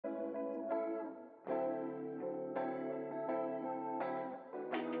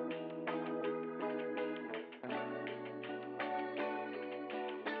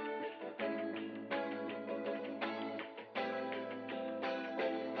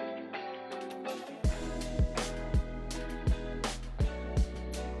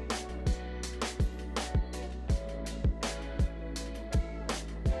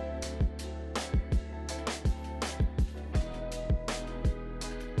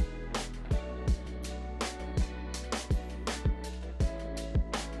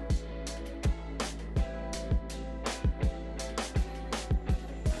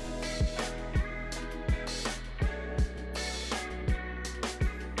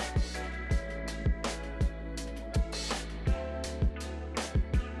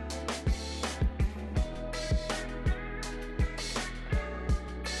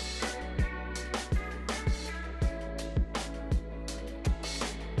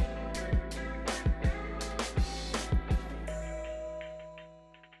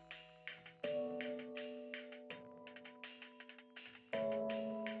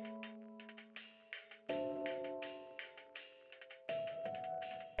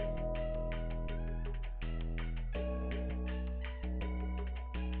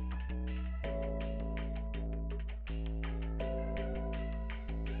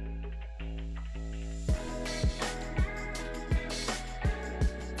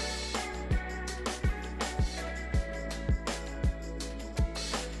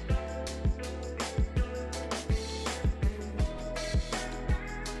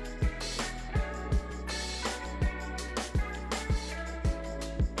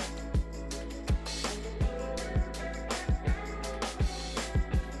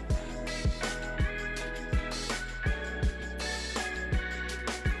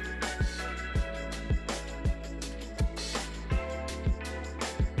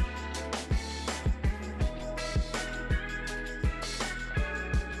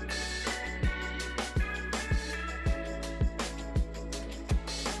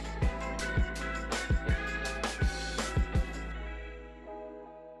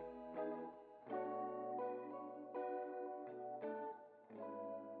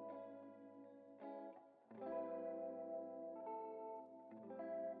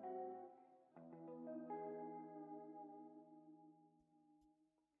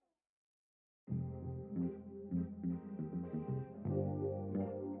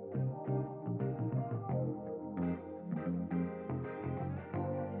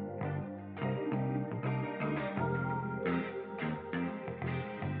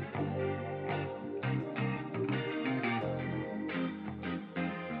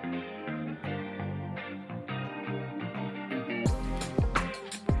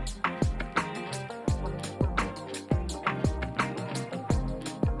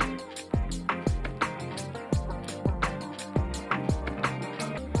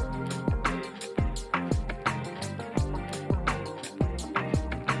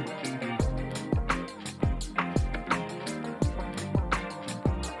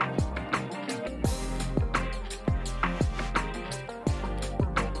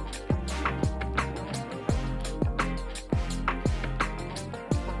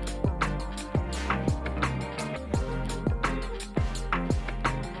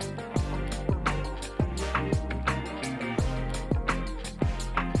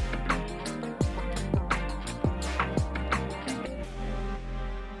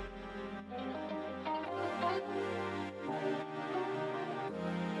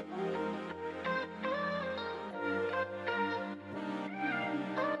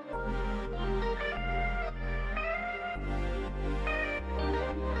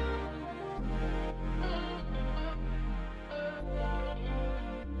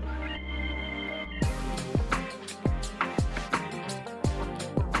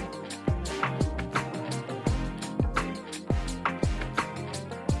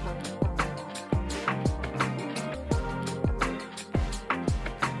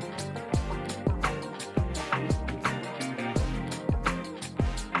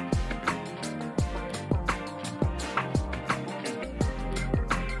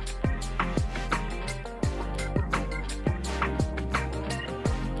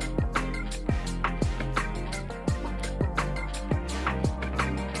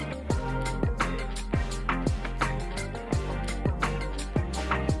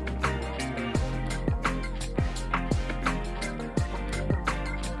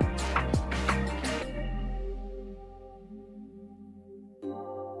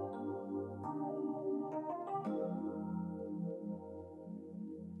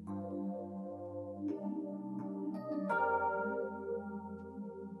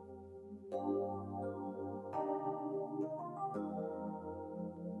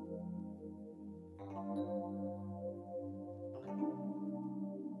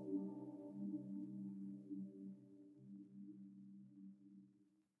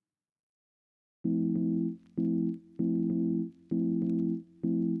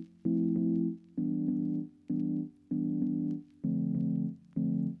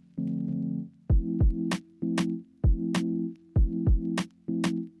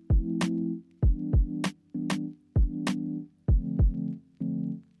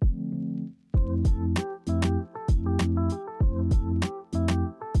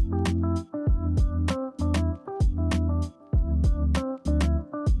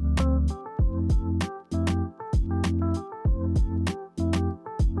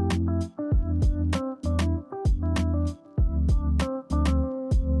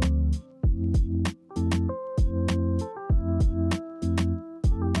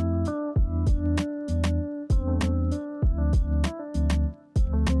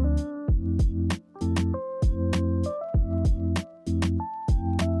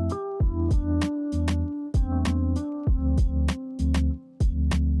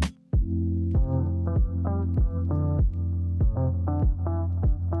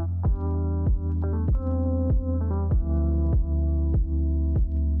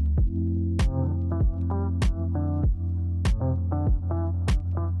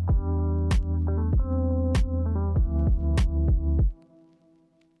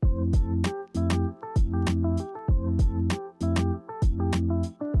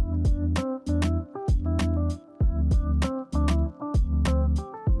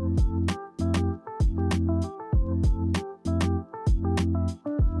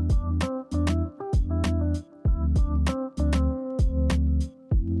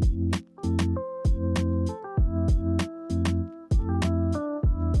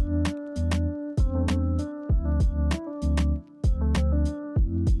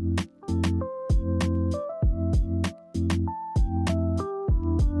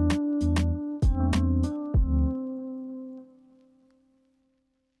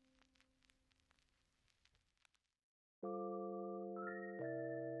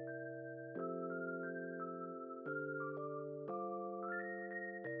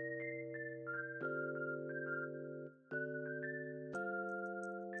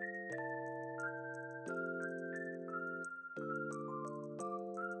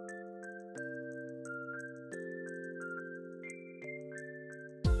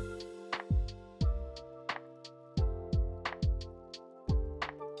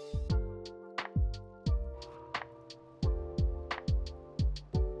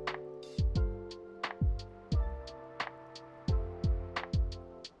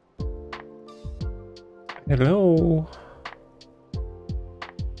Hello.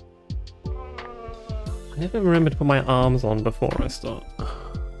 I never remember to put my arms on before I start.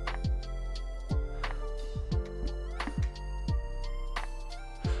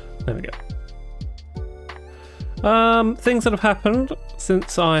 There we go. Things that have happened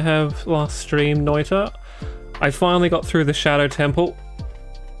since I have last streamed Noita. I finally got through the Shadow Temple.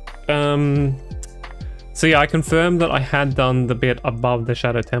 So yeah, I confirmed that I had done the bit above the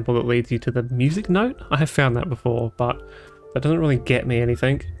Shadow Temple that leads you to the music note. I have found that before, but that doesn't really get me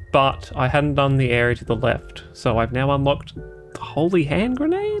anything. But I hadn't done the area to the left, so I've now unlocked the Holy Hand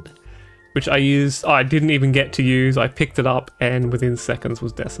Grenade, which I used. I didn't even get to use. I picked it up and within seconds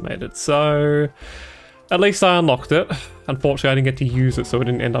was decimated. So at least I unlocked it. Unfortunately, I didn't get to use it, so it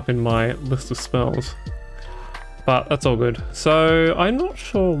didn't end up in my list of spells. But that's all good. So I'm not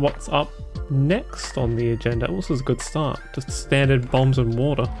sure what's up next on the agenda. This is a good start. Just standard bombs and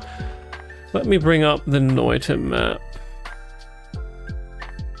water. Let me bring up the Noita map.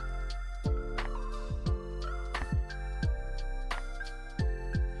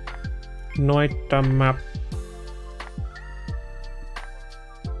 Noita map.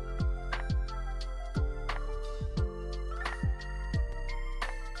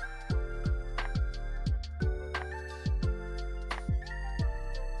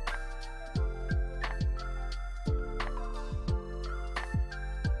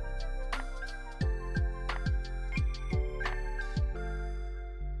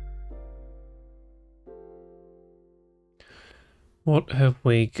 What have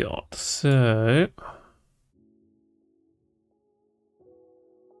we got? So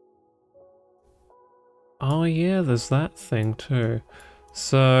oh yeah, there's that thing too.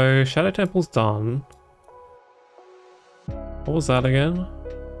 So Shadow Temple's done. What was that again?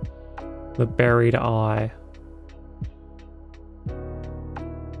 The Buried Eye.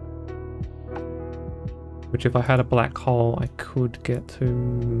 Which if I had a black hole I could get to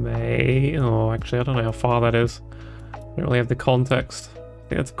May. Oh, actually I don't know how far that is. I don't really have the context. I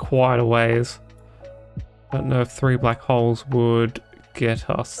think that's quite a ways. I don't know if 3 black holes would get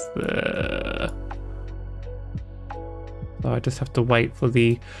us there. So I just have to wait for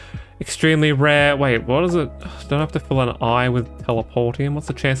the extremely rare... Wait, what is it? Don't I have to fill an eye with teleporting? What's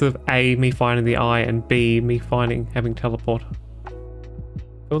the chances of A, me finding the eye, and B, me having teleport?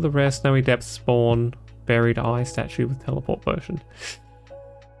 Fill the rare snowy depths spawn buried eye statue with teleport potion.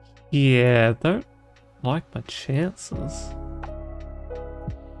 Yeah, don't like my chances.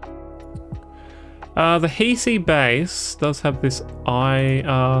 The Hisi base does have this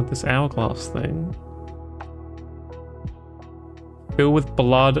this hourglass thing. Fill with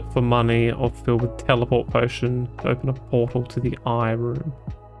blood for money or fill with teleport potion to open a portal to the eye room.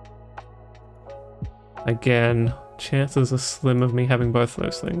 Again, chances are slim of me having both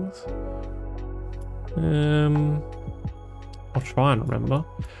those things. I'll try and remember.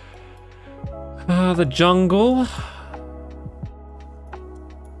 The jungle. I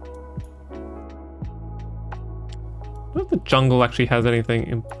don't know if the jungle actually has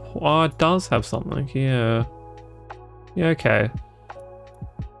anything oh, it does have something, yeah. Yeah, okay.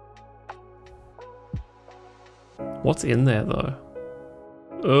 What's in there though?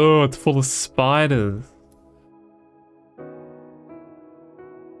 Oh, it's full of spiders.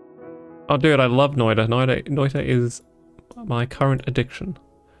 Oh dude, I love Noita. Noita is my current addiction.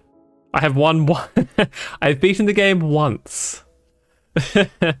 I have won one. I've beaten the game once.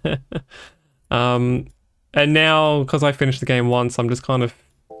 And now, because I finished the game once, I'm just kind of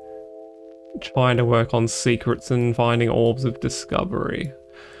trying to work on secrets and finding orbs of discovery.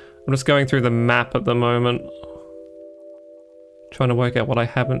 I'm just going through the map at the moment. Trying to work out what I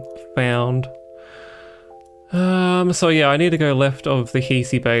haven't found. So yeah, I need to go left of the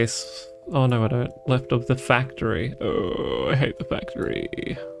Hisi base. Oh no, I don't. Left of the factory. Oh, I hate the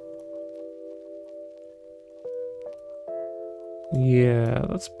factory. Yeah,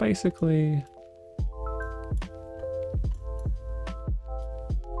 that's basically...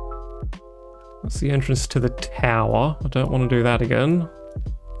 That's the entrance to the tower. I don't want to do that again.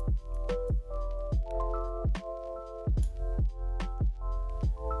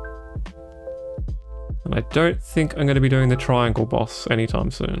 And I don't think I'm going to be doing the triangle boss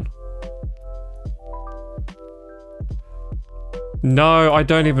anytime soon. No, I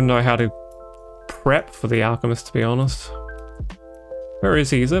don't even know how to prep for the alchemist, to be honest. Where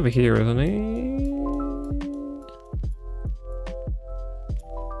is he? He's over here, isn't he?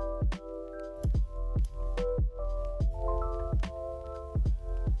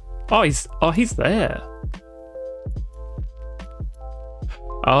 Oh, he's there.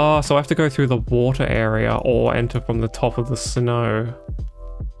 Oh, so I have to go through the water area or enter from the top of the snow.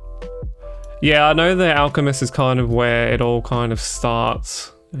 Yeah, I know the Alchemist is kind of where it all kind of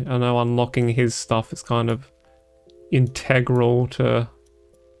starts. I know unlocking his stuff is kind of integral to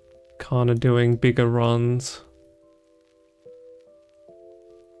kind of doing bigger runs.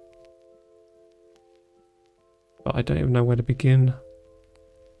 But I don't even know where to begin.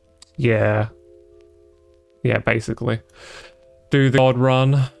 Yeah. Yeah, basically. Do the odd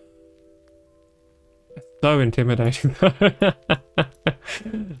run. So intimidating.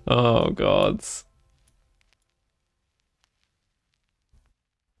 Oh, gods.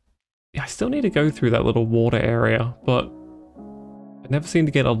 Yeah, I still need to go through that little water area, but I never seem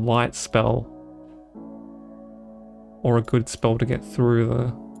to get a light spell. Or a good spell to get through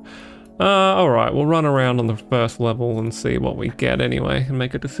there. Alright, we'll run around on the first level and see what we get anyway, and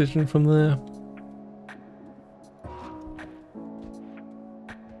make a decision from there.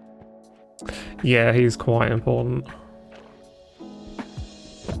 Yeah, he's quite important.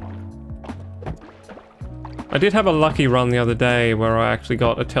 I did have a lucky run the other day where I actually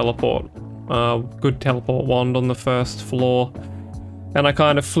got a teleport, good teleport wand on the first floor. And I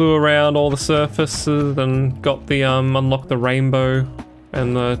kind of flew around all the surfaces and got the, unlocked the rainbow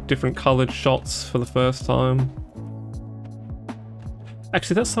and the different coloured shots for the first time.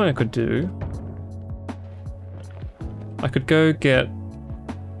 Actually, that's something I could do. I could go get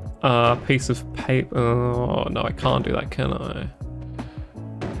a piece of paper. Oh, no, I can't do that, can I?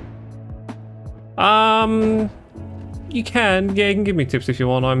 You can. Yeah, you can give me tips if you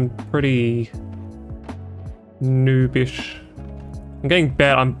want. I'm pretty noobish. I'm getting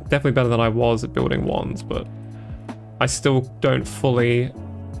better. I'm definitely better than I was at building wands, but I still don't fully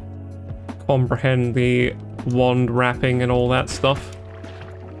comprehend the wand wrapping and all that stuff.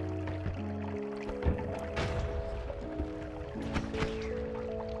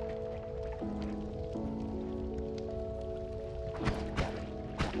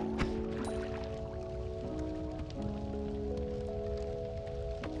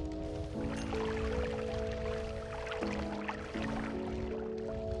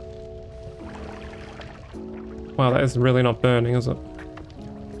 Wow, that is really not burning, is it?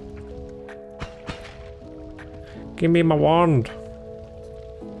 Give me my wand.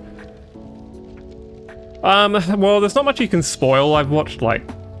 Well, there's not much you can spoil. I've watched, like,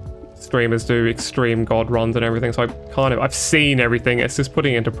 streamers do extreme god runs and everything, so I've seen everything. It's just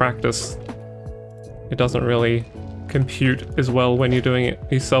putting it into practice. It doesn't really compute as well when you're doing it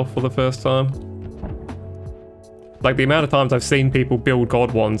yourself for the first time. Like, the amount of times I've seen people build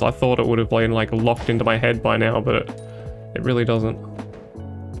god wands, I thought it would have been, like, locked into my head by now, but it really doesn't.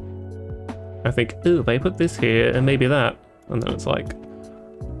 I think, ooh, they put this here, and maybe that. And then it's like,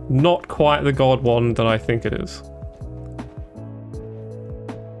 not quite the god wand that I think it is.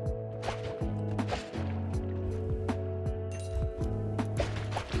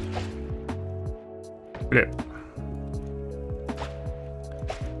 Blip.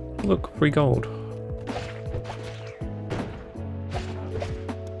 Look, free gold.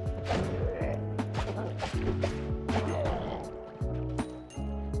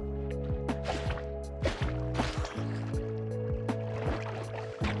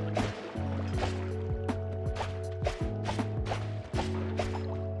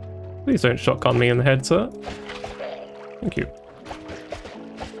 Please don't shotgun me in the head, sir. Thank you.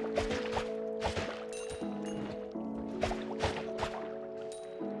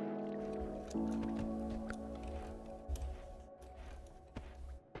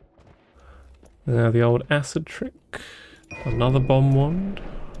 Now the old acid trick. Another bomb wand.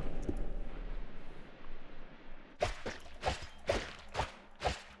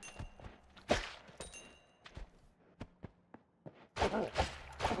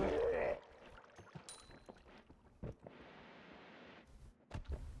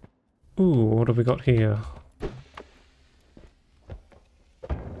 Ooh, what have we got here?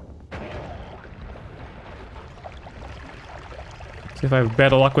 See if I have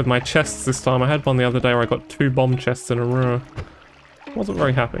better luck with my chests this time. I had one the other day where I got 2 bomb chests in a row. Wasn't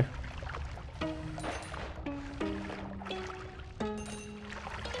very happy.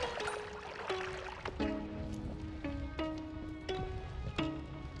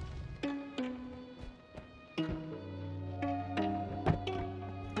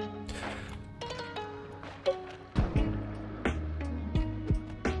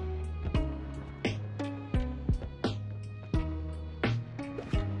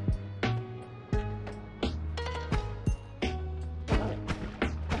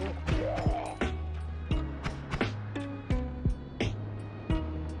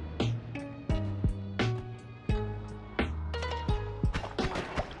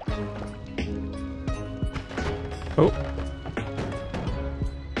 Oh.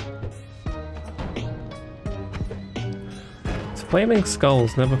 Flaming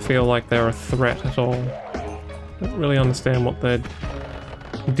skulls never feel like they're a threat at all. Don't really understand what their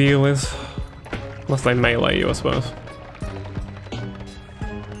deal is. Unless they melee you, I suppose.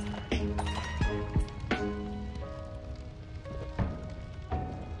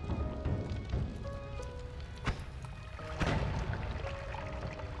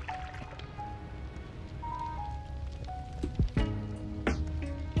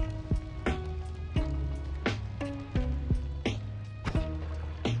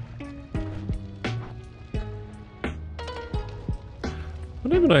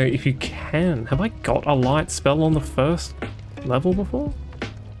 I don't even know if you can. Have I got a light spell on the first level before?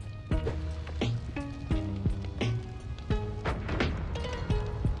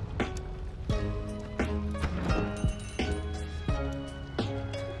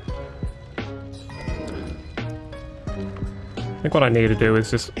 I think what I need to do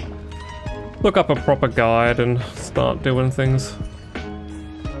is just look up a proper guide and start doing things.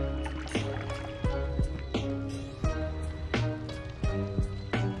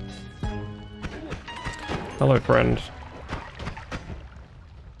 Hello, friend.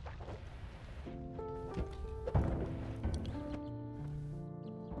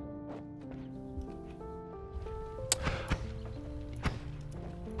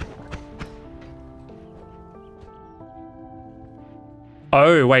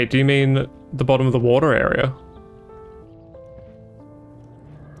 Oh, wait, do you mean the bottom of the water area?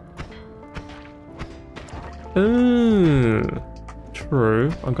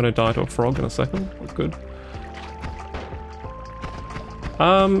 True. I'm gonna die to a frog in a second. That's good.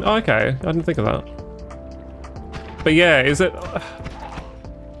 Okay, I didn't think of that. But yeah, is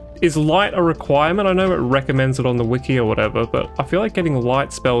light a requirement? I know it recommends it on the wiki or whatever, but I feel like getting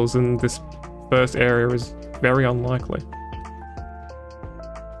light spells in this first area is very unlikely.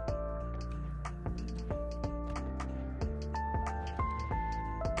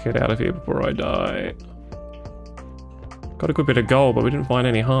 Get out of here before I die. Got a good bit of gold, but we didn't find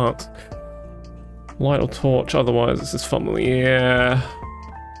any hearts. Light or torch, otherwise this is fumbling. Yeah.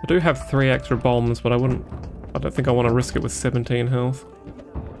 I do have 3 extra bombs, but I don't think I want to risk it with 17 health.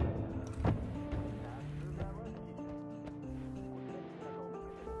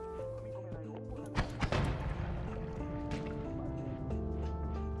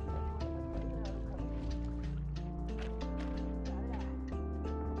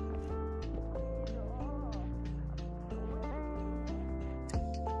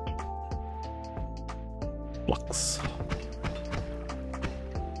 Flux.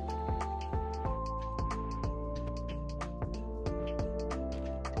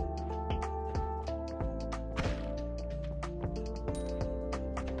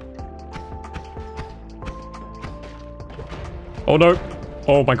 Oh no!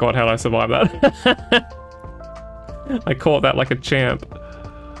 Oh my god, how did I survive that? I caught that like a champ.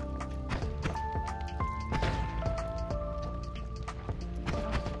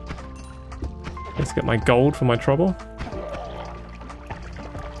 Let's get my gold for my trouble.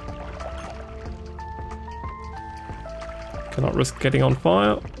 Cannot risk getting on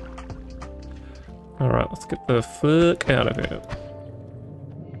fire. Alright, let's get the fuck out of here.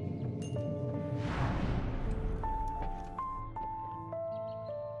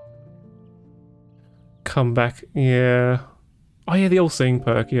 Come back, yeah. Oh yeah, the all-seeing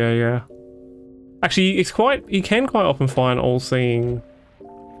perk, yeah. Actually, you can quite often find all-seeing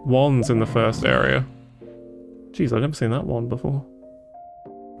wands in the first area. Jeez, I've never seen that one before.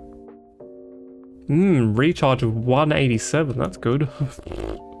 Recharge of 187, that's good.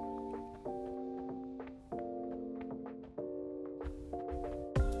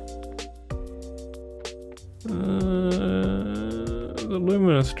 The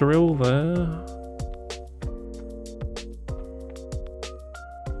luminous drill there.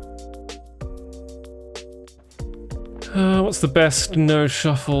 What's the best no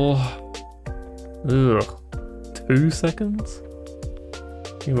shuffle? Ugh. 2 seconds?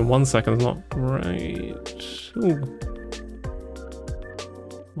 Even 1 second's not great. Ooh.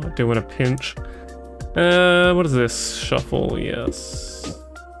 Might do in a pinch. What is this? Shuffle, yes.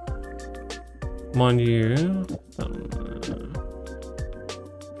 Mind you.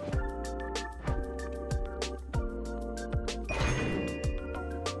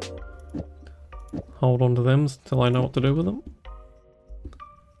 Hold on to them until I know what to do with them.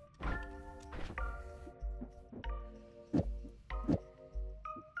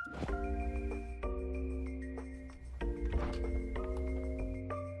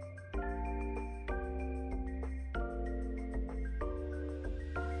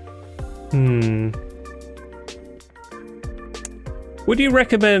 Would you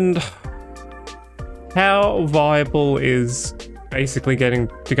recommend... How viable is basically going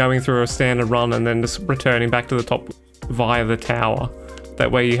through a standard run and then just returning back to the top via the tower.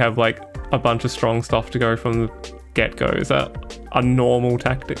 That way you have like a bunch of strong stuff to go from the get-go. Is that a normal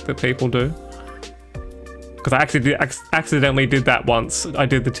tactic that people do? Because I actually accidentally did that once. I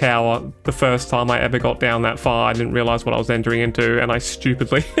did the tower the first time I ever got down that far. I didn't realize what I was entering into, and I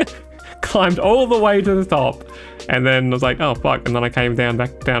stupidly climbed all the way to the top. And then I was like, oh fuck, and then I came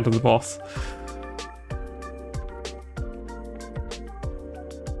back down to the boss.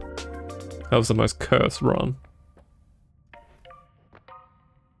 That was the most cursed run.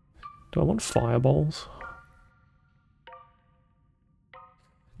 Do I want fireballs?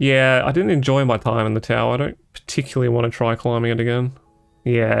 Yeah, I didn't enjoy my time in the tower. I don't particularly want to try climbing it again.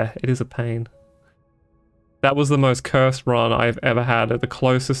 Yeah, it is a pain. That was the most cursed run I've ever had. The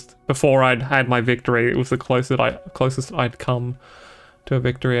closest, before I'd had my victory, it was the closest I'd come to a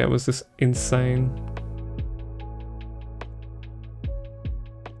victory. It was just insane.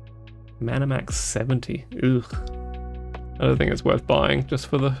 Mana max 70. Ugh. I don't think it's worth buying just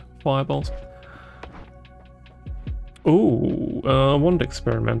for the fireballs. Ooh, wand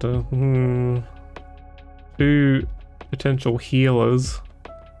experimenter. 2 potential healers.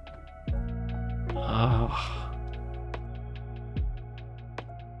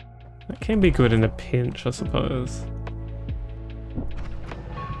 That can be good in a pinch, I suppose.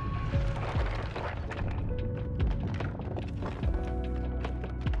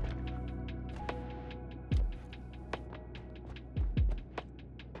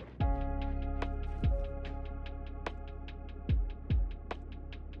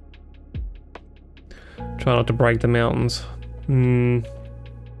 Try not to break the mountains.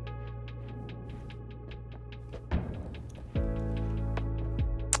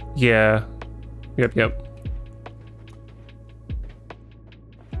 Yeah. Yep.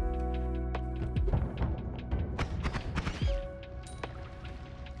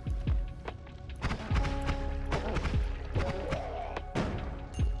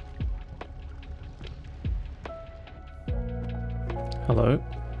 Hello.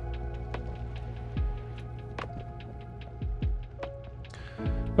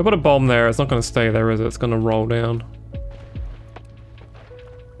 I put a bomb there, it's not going to stay there, is it? It's going to roll down.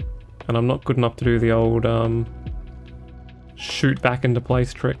 And I'm not good enough to do the old shoot back into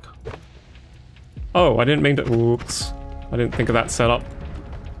place trick. Oh, I didn't mean to... Oops. I didn't think of that setup.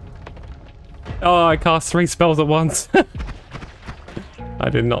 Oh, I cast 3 spells at once. I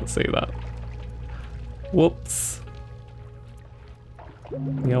did not see that. Whoops.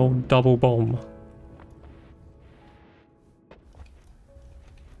 The old double bomb.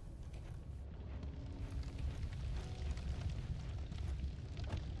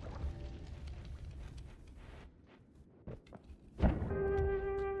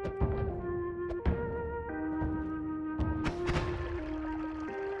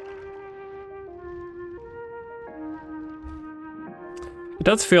 It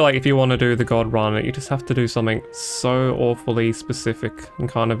does feel like if you want to do the god run, you just have to do something so awfully specific and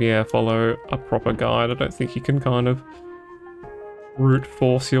kind of, yeah, follow a proper guide. I don't think you can kind of brute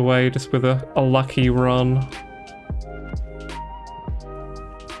force your way just with a lucky run.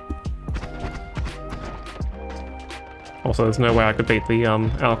 Also, there's no way I could beat the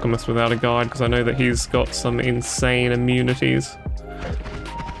Alchemist without a guide, because I know that he's got some insane immunities.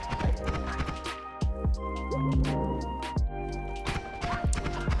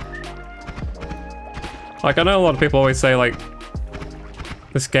 Like, I know a lot of people always say, like,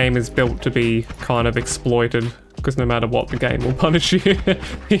 this game is built to be kind of exploited, because no matter what, the game will punish you.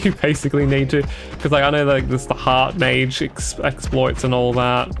 You basically need to. Because, like, I know, like, there's the heart mage exploits and all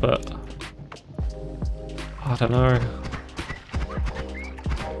that, but... I don't know.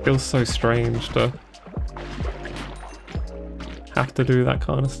 It feels so strange to have to do that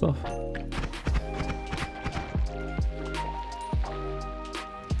kind of stuff.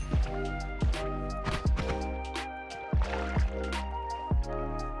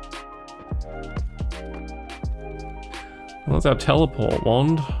 What's our teleport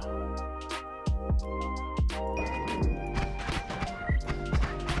wand?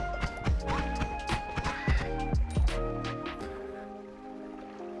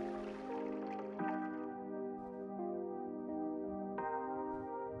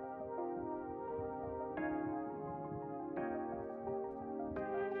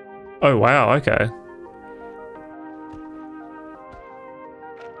 Oh wow, okay.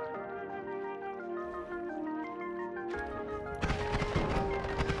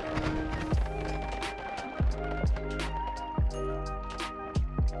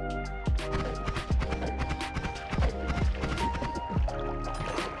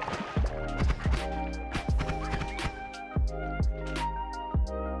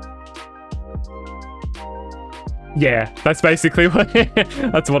 Yeah, that's basically what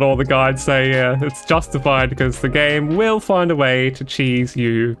that's what all the guides say. Yeah, it's justified because the game will find a way to cheese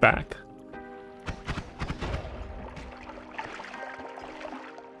you back.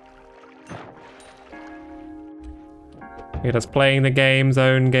 It is playing the game's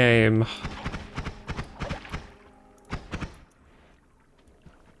own game.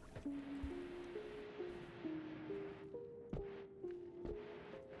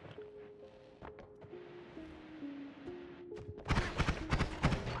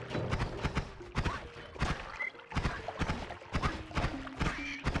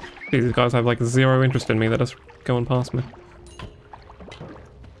 These guys have like zero interest in me. They're just going past me.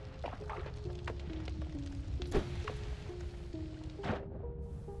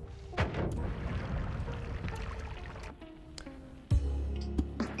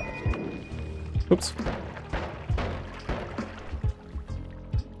 Oops.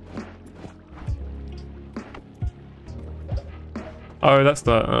 Oh, that's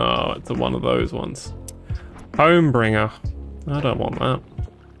the... Oh, it's one of those ones. Homebringer. I don't want that.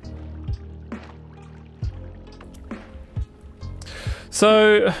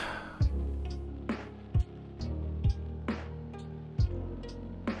 So...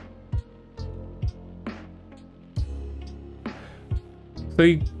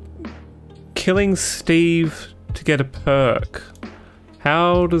 killing Steve to get a perk.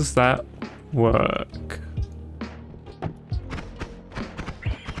 How does that work?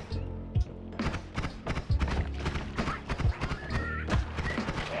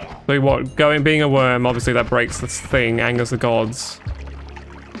 So what, being a worm, obviously that breaks this thing, angers the gods.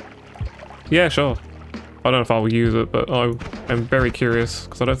 Yeah, sure. I don't know if I will use it, but I am very curious,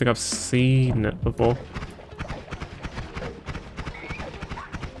 because I don't think I've seen it before.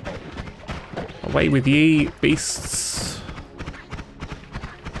 Away with ye, beasts.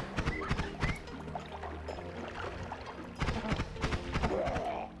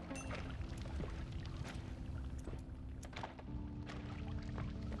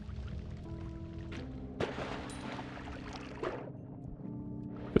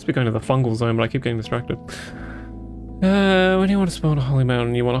 Let's be going to the fungal zone, but I keep getting distracted. When you want to spawn a holy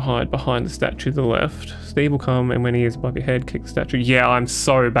mountain, you want to hide behind the statue to the left. Steve will come, and when he is above your head, kick the statue. Yeah, I'm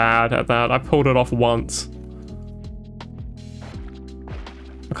so bad at that. I pulled it off once. I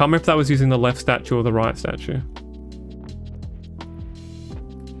can't remember if that was using the left statue or the right statue.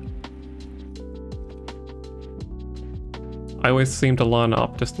 I always seem to line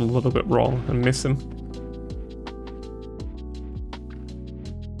up just a little bit wrong and miss him.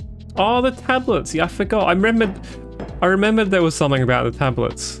 Oh, the tablets! Yeah, I forgot. I remembered there was something about the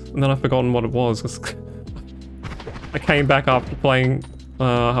tablets, and then I've forgotten what it was. I came back after playing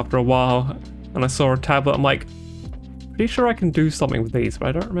after a while, and I saw a tablet. I'm like, pretty sure I can do something with these, but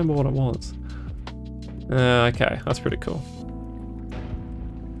I don't remember what it was. Okay, that's pretty cool.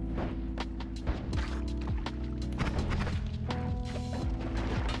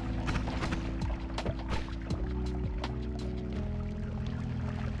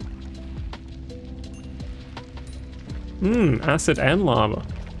 Acid and lava.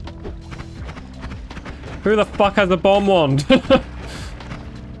 Who the fuck has a bomb wand?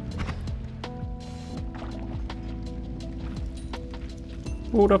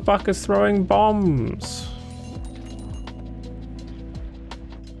 Who the fuck is throwing bombs?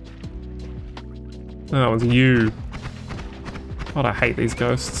 That was you. God, I hate these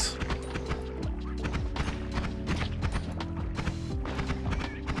ghosts.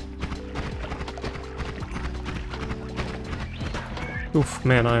 Oof,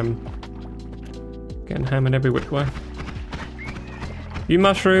 man, I'm getting hammered every which way. You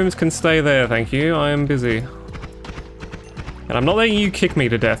mushrooms can stay there, thank you. I am busy. And I'm not letting you kick me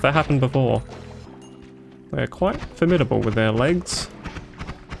to death. That happened before. They're quite formidable with their legs.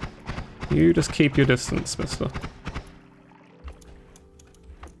 You just keep your distance, mister.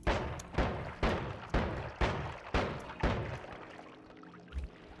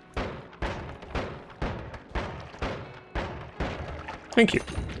 Thank you.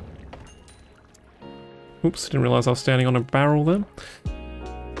 Oops, didn't realize I was standing on a barrel then.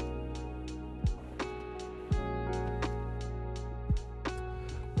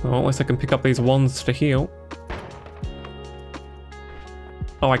 Well, at least I can pick up these wands to heal.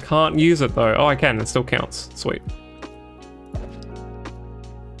 Oh, I can't use it though. Oh, I can, it still counts. Sweet.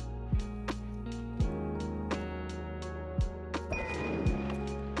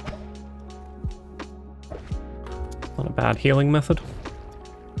 Not a bad healing method.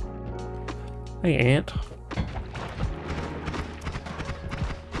 Hey, ant.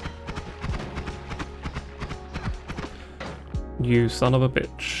 You son of a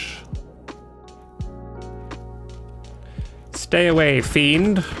bitch. Stay away,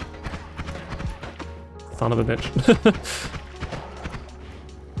 fiend. Son of a bitch.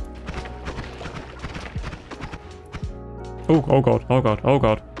 Oh, oh god, oh god, oh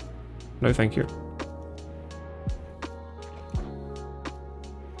god. No thank you.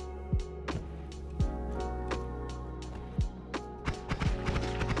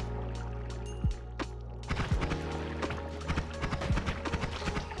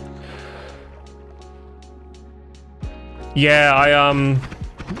 Yeah, I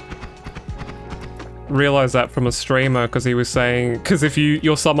realized that from a streamer because he was saying, because if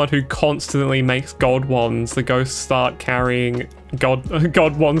you're someone who constantly makes god wands, the ghosts start carrying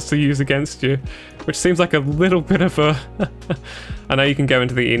god wands to use against you, which seems like a little bit of a I know you can go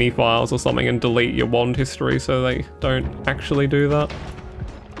into the ini files or something and delete your wand history so they don't actually do that.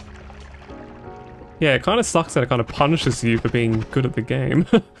 Yeah, it kind of sucks that it kind of punishes you for being good at the game.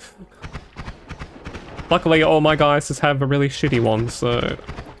 Luckily all my guys just have a really shitty one, so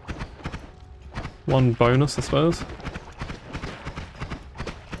one bonus, I suppose.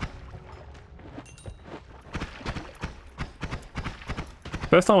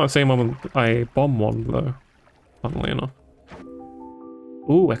 First time I've seen one with a bomb wand, though, funnily enough.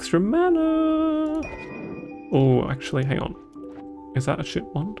 Ooh, extra mana! Oh, actually, hang on. Is that a shit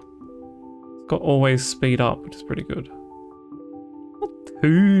wand? It's got always speed up, which is pretty good. Not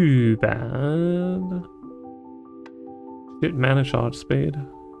too bad. Shit mana charge speed.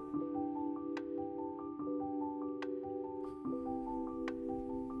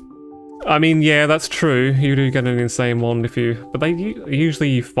 I mean, yeah, that's true. You do get an insane wand if you... But they usually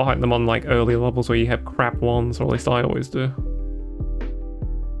you fight them on like early levels where you have crap wands, or at least I always do.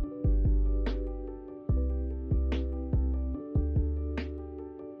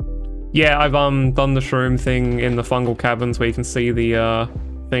 Yeah, I've done the shroom thing in the fungal caverns where you can see the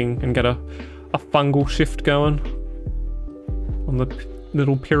thing and get a fungal shift going on the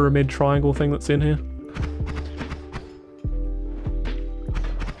little pyramid triangle thing that's in here.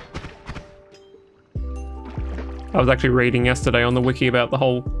 I was actually reading yesterday on the wiki about the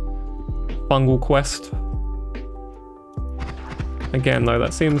whole fungal quest. Again though,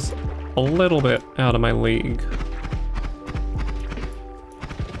 that seems a little bit out of my league.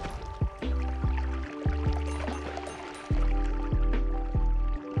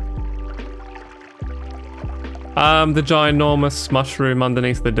 The ginormous mushroom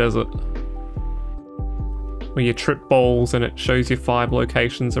underneath the desert. Where you trip balls and it shows you 5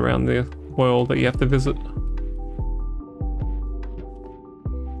 locations around the world that you have to visit.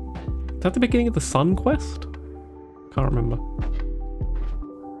 Is that the beginning of the Sun quest? Can't remember.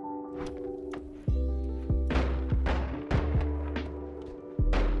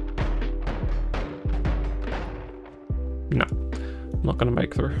 No, I'm not gonna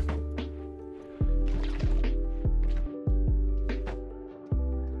make through.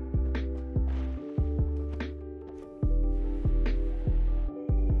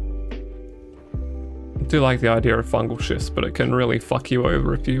 I do like the idea of fungal shifts, but it can really fuck you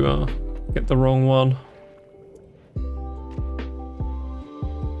over if you get the wrong one.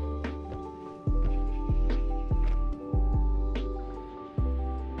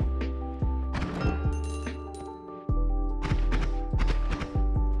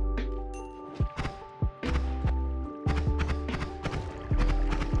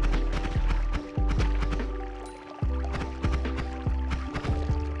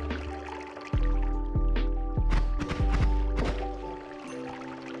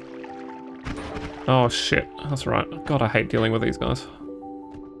 Oh shit, that's right. God, I hate dealing with these guys.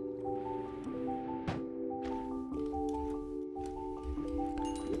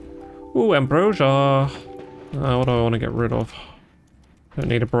 Ooh, ambrosia. What do I want to get rid of? Don't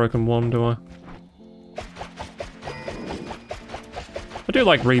need a broken wand, do I? I do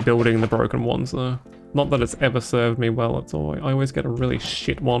like rebuilding the broken wands though. Not that it's ever served me well, it's always, I always get a really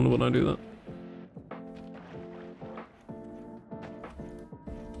shit wand when I do that.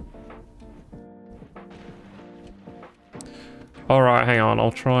 Alright, hang on,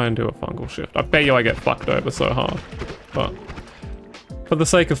 I'll try and do a fungal shift. I bet you I get fucked over so hard. But for the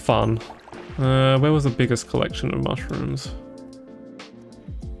sake of fun, where was the biggest collection of mushrooms?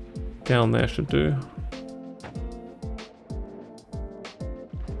 Down there should do.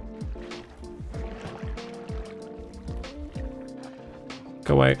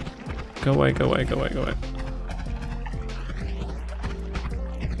 Go away. Go away, go away, go away, go away.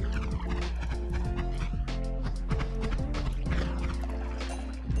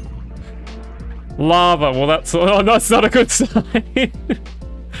 Lava, well that's not a good sign.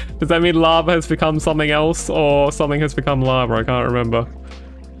 Does that mean lava has become something else or something has become lava? I can't remember.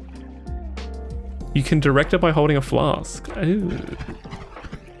 You can direct it by holding a flask. Ooh.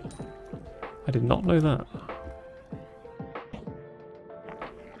 I did not know that.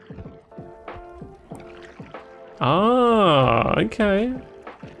 Ah, okay.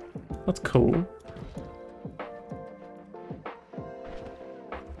 That's cool.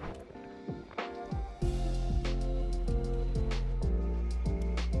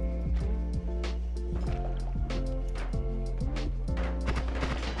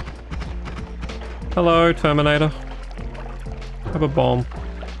 Hello, Terminator. Have a bomb.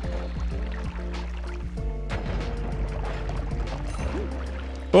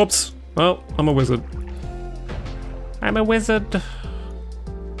 Oops. Well, I'm a wizard. I'm a wizard.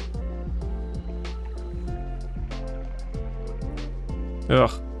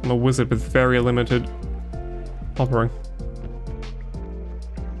 Ugh, I'm a wizard with very limited hovering.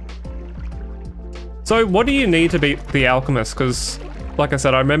 So what do you need to beat the Alchemist? Because, like I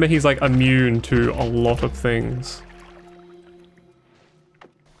said, I remember he's like immune to a lot of things.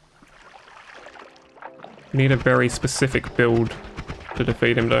 You need a very specific build to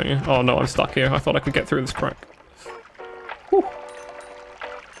defeat him, don't you? Oh no, I'm stuck here. I thought I could get through this crack. Whew.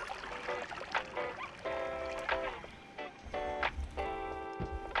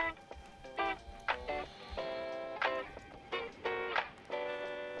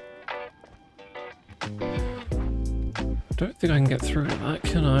 I don't think I can get through that,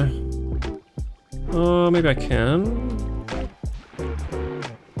 can I? Oh, maybe I can.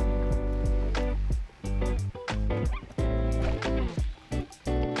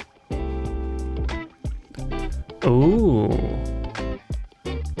 Ooh.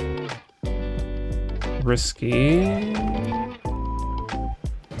 Risky.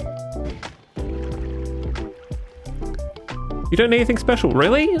 You don't need anything special,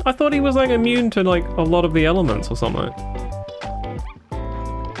 really? I thought he was like immune to like a lot of the elements or something.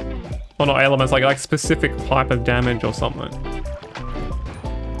 Well, not elements, like specific type of damage or something.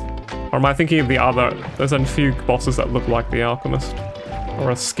 Or am I thinking of the other? There's a few bosses that look like the Alchemist.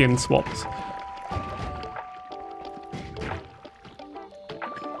 Or a skin swaps.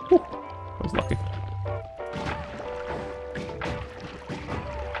 Whew, I was lucky.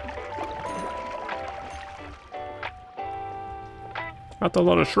 That's a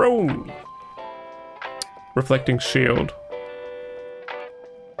lot of shroom. Reflecting shield.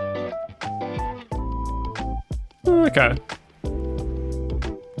 Okay.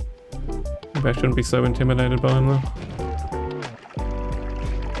 Maybe I shouldn't be so intimidated by him though.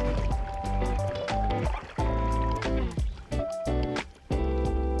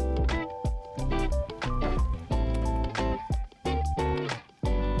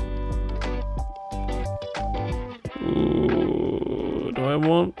 Ooh, do I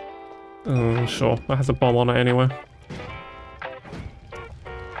want? Oh, sure. That has a bomb on it anyway.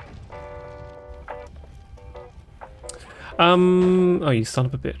 Oh, you son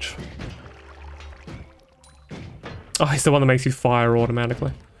of a bitch. Oh, he's the one that makes you fire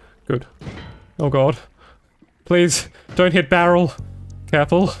automatically. Good. Oh god. Please, don't hit barrel.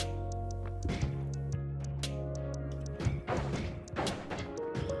 Careful.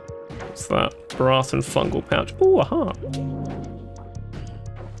 What's that? Brass and fungal pouch. Ooh, a heart.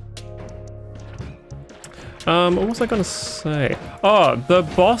 What was I gonna say? Oh, the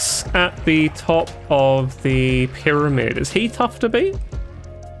boss at the top of the pyramid. Is he tough to beat?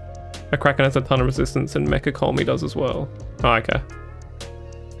 The Kraken has a ton of resistance and Mecha Colmy does as well. Oh, okay.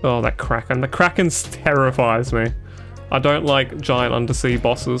 Oh, that Kraken. The Kraken terrifies me. I don't like giant undersea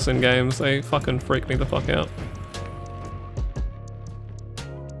bosses in games. They fucking freak me the fuck out.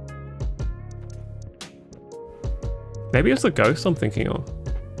 Maybe it's the ghost I'm thinking of.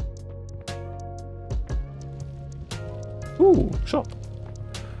 Ooh, shop.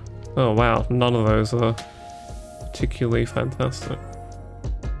 Oh wow, none of those are particularly fantastic.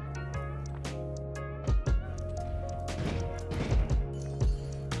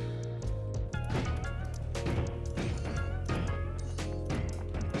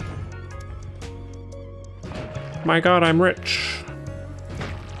 My god, I'm rich.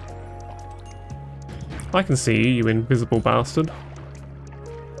 I can see you, you invisible bastard.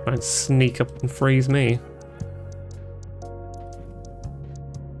 Try and sneak up and freeze me.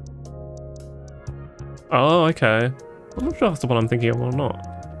 Oh, okay. I'm not sure if that's the one I'm thinking of or not.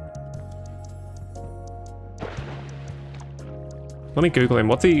 Let me Google him.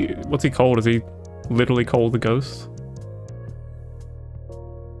 What's he called? Is he literally called the ghost?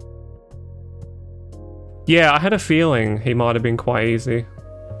 Yeah, I had a feeling he might have been quite easy.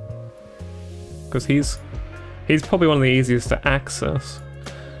 Because he's probably one of the easiest to access.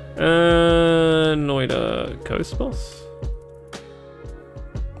 Noita ghost boss?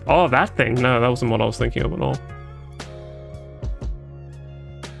 Oh, that thing. No, that wasn't what I was thinking of at all.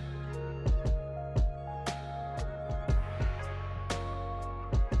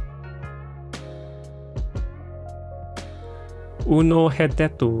 Uno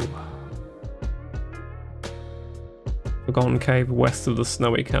Hedetu. Forgotten cave west of the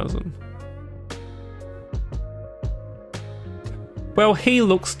snowy chasm. Well, he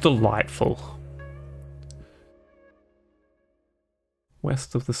looks delightful.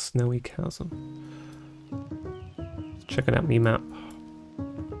 West of the snowy chasm. Checking out me map.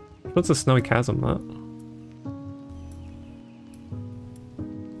 What's a snowy chasm, that?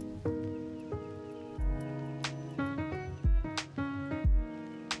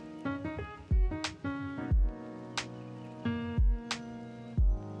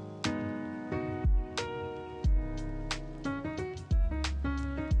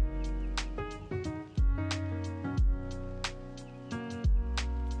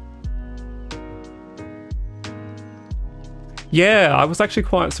 Yeah, I was actually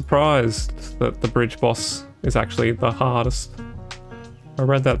quite surprised that the bridge boss is actually the hardest. I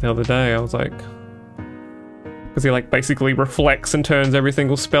read that the other day, I was like... Because he like basically reflects and turns every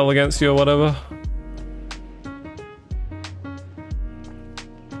single spell against you or whatever.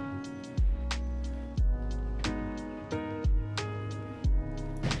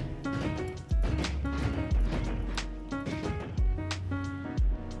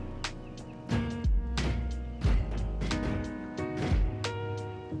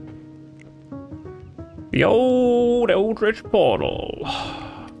 The old Eldritch Portal.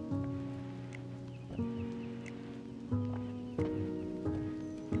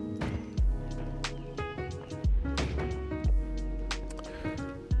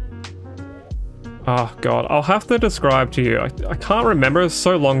 Oh god, I'll have to describe to you. I can't remember, it was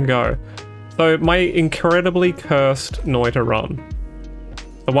so long ago. So my incredibly cursed Noita run.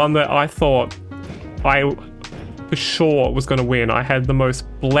 The one that I thought I for sure was going to win. I had the most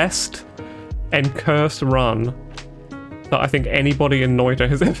blessed and cursed run that I think anybody in Noita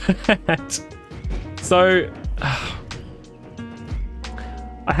has ever had. So,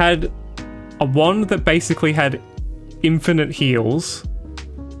 I had a wand that basically had infinite heals,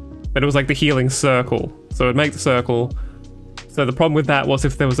 but it was like the healing circle. So it'd make the circle. So the problem with that was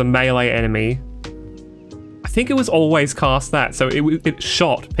if there was a melee enemy, I think it was always cast that, so it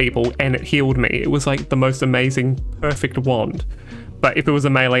shot people and it healed me. It was like the most amazing, perfect wand. But if it was a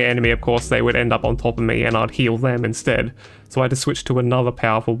melee enemy, of course, they would end up on top of me and I'd heal them instead. So I had to switch to another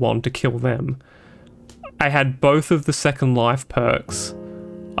powerful wand to kill them. I had both of the second life perks.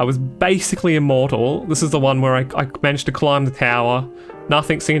 I was basically immortal. This is the one where I managed to climb the tower.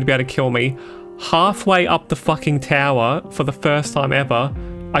 Nothing seemed to be able to kill me. Halfway up the fucking tower, for the first time ever,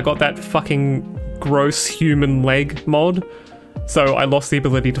 I got that fucking gross human leg mod. So I lost the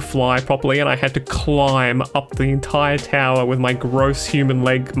ability to fly properly and I had to climb up the entire tower with my gross human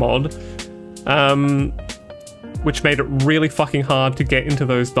leg mod. Which made it really fucking hard to get into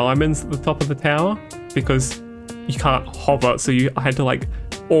those diamonds at the top of the tower because you can't hover, so I had to like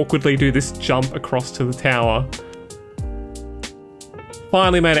awkwardly do this jump across to the tower.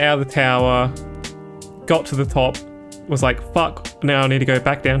 Finally made it out of the tower, got to the top, was like, fuck, now I need to go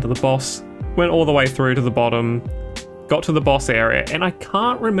back down to the boss. Went all the way through to the bottom, got to the boss area, and I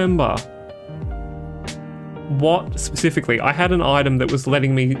can't remember what specifically. I had an item that was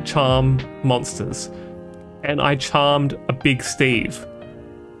letting me charm monsters, and I charmed a Big Steve,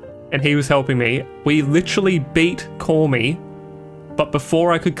 and he was helping me. We literally beat Cormy, but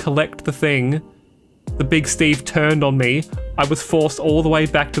before I could collect the thing, the Big Steve turned on me. I was forced all the way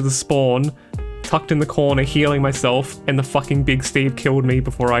back to the spawn, tucked in the corner, healing myself, and the fucking Big Steve killed me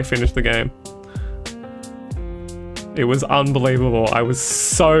before I finished the game. It was unbelievable. I was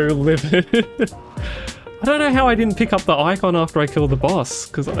so livid. I don't know how I didn't pick up the icon after I killed the boss,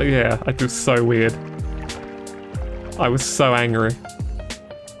 because, yeah, it was so weird. I was so angry.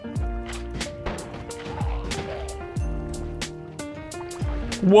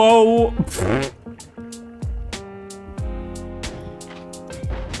 Whoa!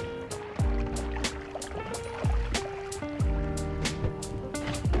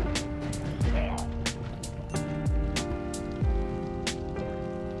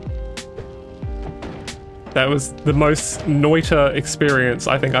 That was the most Noita experience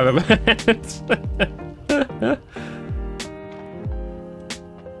I think I've ever had.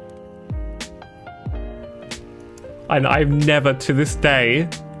 And I've never, to this day,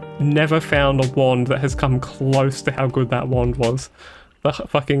 never found a wand that has come close to how good that wand was. The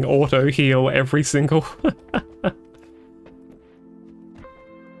fucking auto heal every single...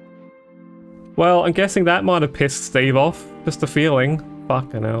 Well, I'm guessing that might have pissed Steve off. Just a feeling.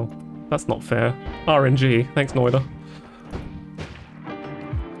 Fucking hell. That's not fair. RNG. Thanks, Noita.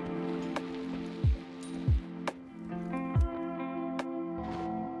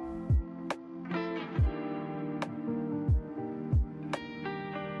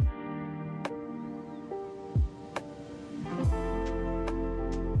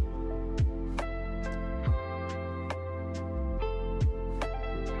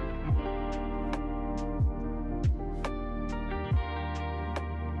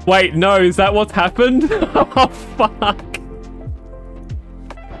 Wait, no, is that what's happened? Oh, fuck.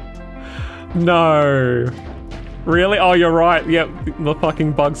 No. Really? Oh, you're right. Yep, the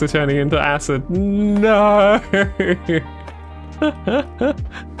fucking bugs are turning into acid. No.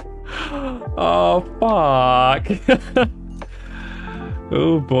 Oh, fuck.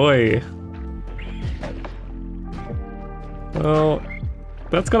 Oh, boy. Well,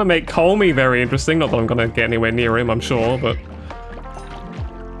 that's gonna make Colmy very interesting. Not that I'm gonna get anywhere near him, I'm sure, but...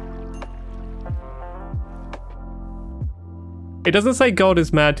 It doesn't say God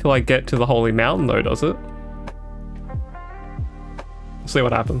is mad till I get to the Holy Mountain though, does it? Let's see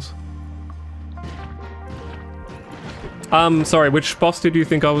what happens. Sorry, which boss did you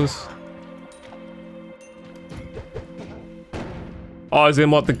think I was? Oh, is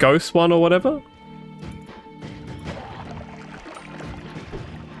in what, the ghost one or whatever?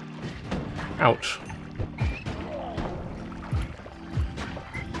 Ouch.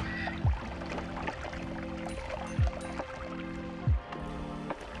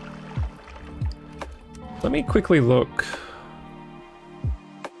 Let me quickly look.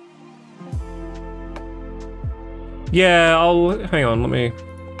 Yeah, hang on, let me...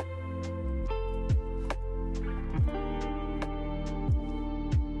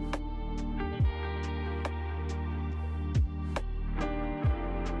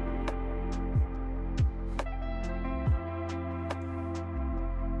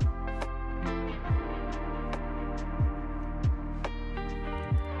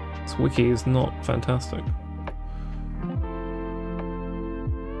 This wiki is not fantastic.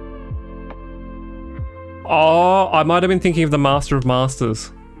 Oh, I might have been thinking of the Master of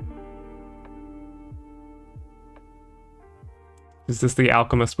Masters. Is this the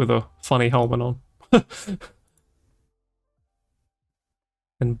Alchemist with a funny helmet on?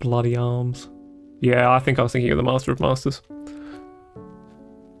 And bloody arms. Yeah, I think I was thinking of the Master of Masters.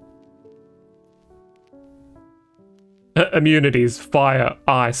 Immunities: fire,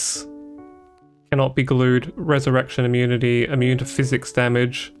 ice. Cannot be glued. Resurrection immunity. Immune to physics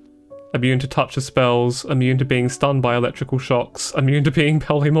damage. Immune to touch of spells. Immune to being stunned by electrical shocks. Immune to being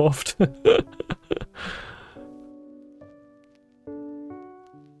polymorphed.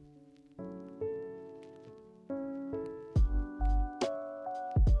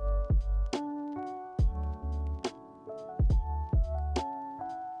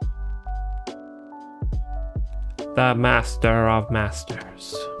 The Master of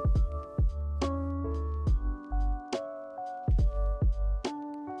Masters.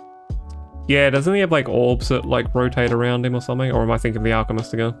 Yeah, doesn't he have like orbs that like rotate around him or something? Or am I thinking of the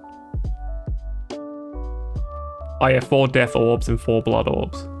Alchemist again? Oh yeah, 4 death orbs and 4 blood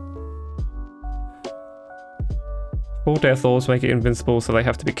orbs. 4 death orbs make it invincible, so they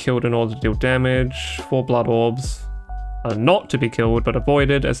have to be killed in order to deal damage. 4 blood orbs are not to be killed, but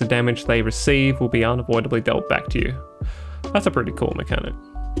avoided, as the damage they receive will be unavoidably dealt back to you. That's a pretty cool mechanic.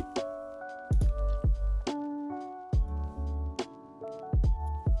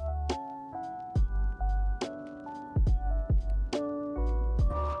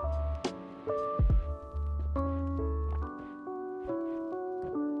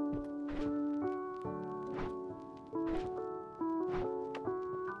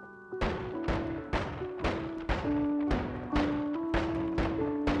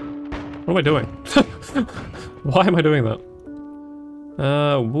 What am I doing? Why am I doing that?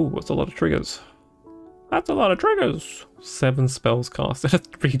 Woo, that's a lot of triggers. That's a lot of triggers! 7 spells cast at a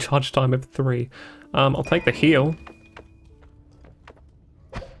recharge time of 3. I'll take the heal.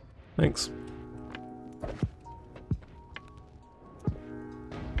 Thanks.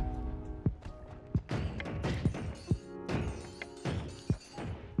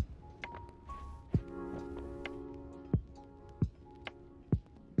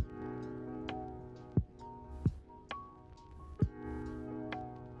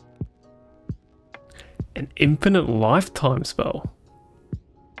 An infinite lifetime spell.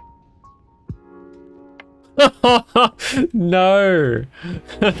 No.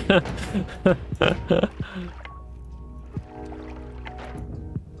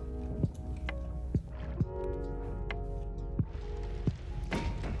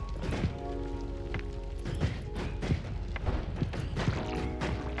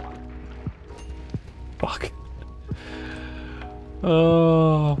 Fuck.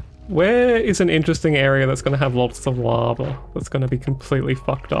 Oh, where is an interesting area that's going to have lots of lava that's going to be completely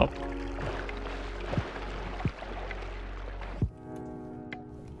fucked up?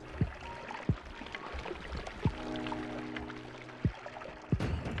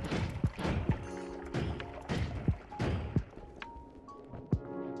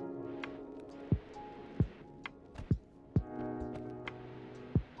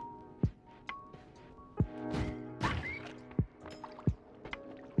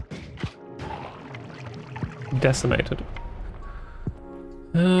 Decimated.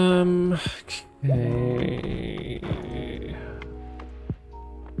 Okay.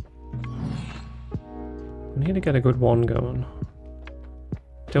 I need to get a good one going.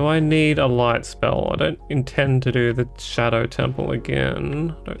 Do I need a light spell? I don't intend to do the Shadow Temple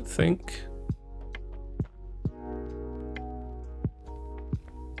again, I don't think.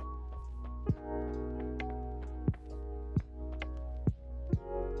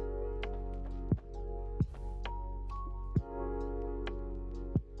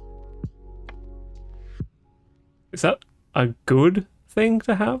 Is that a good thing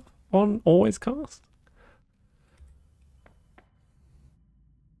to have on always cast?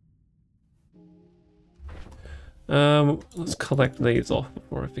 Let's collect these off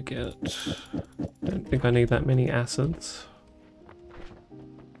before I forget. Don't think I need that many acids.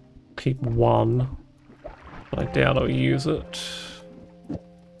 Keep one, but I doubt I'll use it.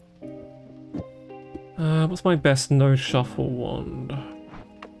 What's my best no shuffle wand?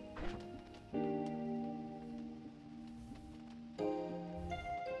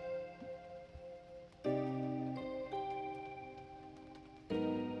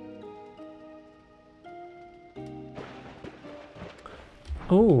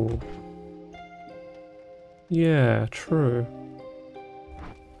 Oh. Yeah, true.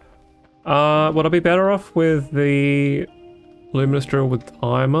 Would I be better off with the Luminous Drill with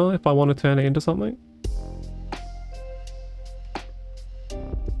Timer if I want to turn it into something?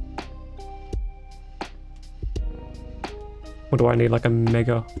 Or do I need like a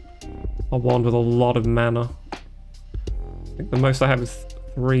wand with a lot of mana? I think the most I have is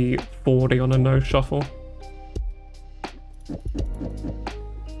 340 on a no shuffle.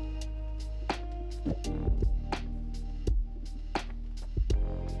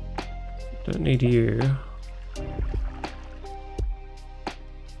 Don't need you.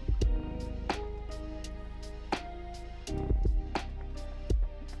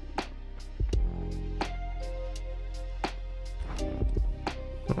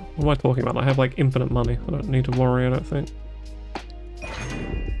 What am I talking about? I have like infinite money. I don't need to worry, I don't think.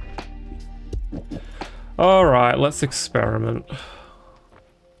 Alright, let's experiment.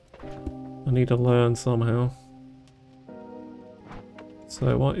 I need to learn somehow.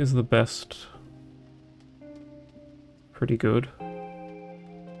 So what is the best? Pretty good.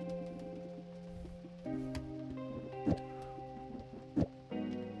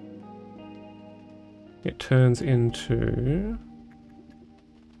 It turns into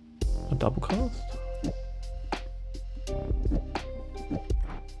a double cast.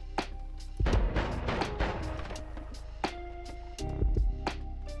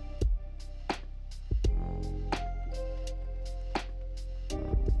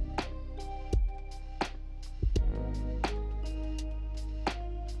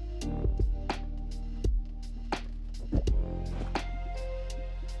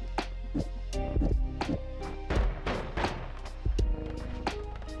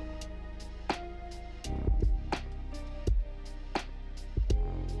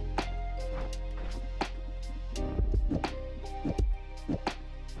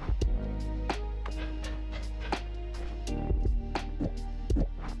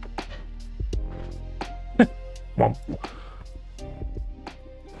 Womp.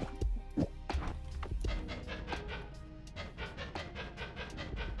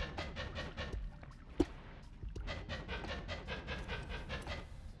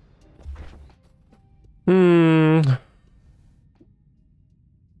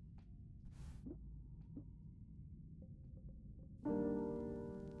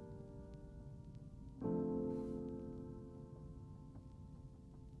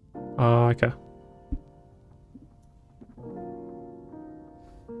 Okay.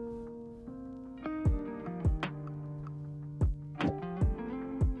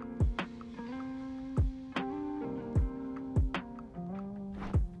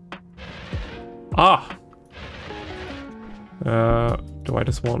 Ah! Do I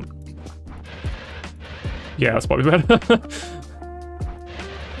just want... Yeah, that's probably better.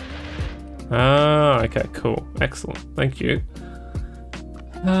 Ah, okay, cool. Excellent. Thank you.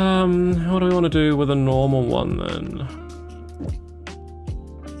 What do we want to do with a normal one then?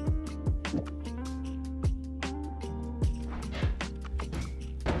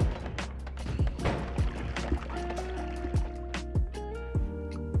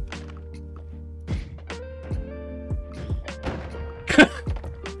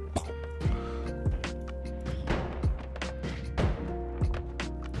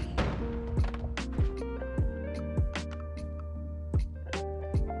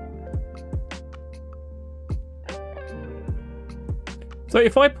 So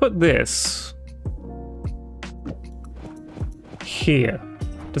if I put this here,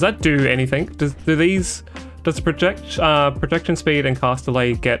 does that do anything? Does projection speed and cast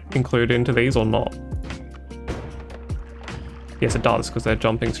delay get included into these or not? Yes, it does because they're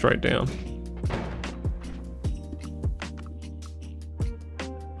jumping straight down.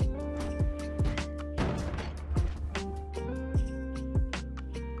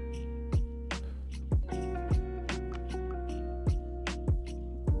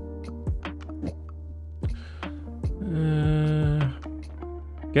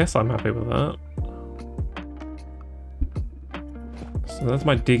 Guess I'm happy with that. So that's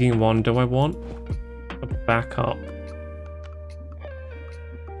my digging one. Do I want a backup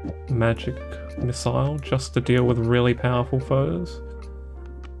magic missile just to deal with really powerful foes?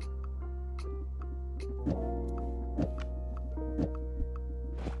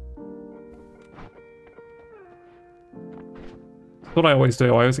 That's what I always do. I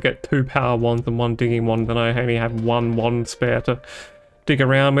always get 2 power wands and 1 digging wand, then I only have 1 wand spare to dig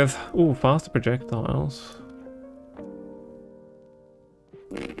around with. Ooh, faster projectiles.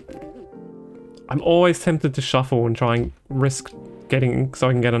 I'm always tempted to shuffle and try and risk getting so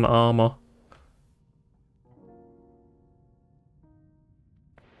I can get an armor.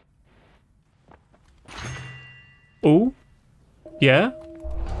 Ooh. Yeah.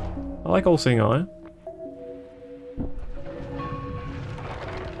 I like All-Seeing Eye.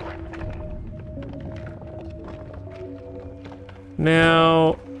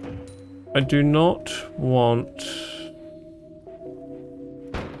 Now, I do not want...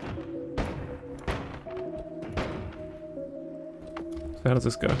 So how does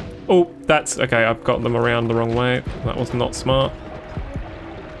this go? Oh, that's... Okay, I've got them around the wrong way. That was not smart.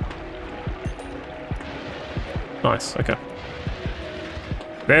 Nice, okay.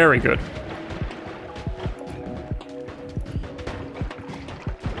 Very good.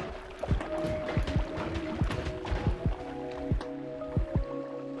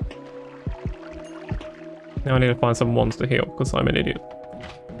 Now I need to find some wands to heal, because I'm an idiot.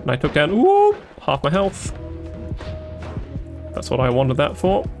 And I took down, ooh, half my health. That's what I wanted that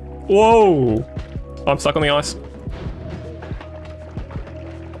for. Whoa! I'm stuck on the ice.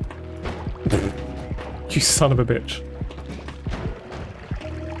 You son of a bitch.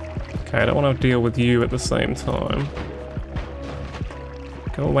 Okay, I don't want to deal with you at the same time.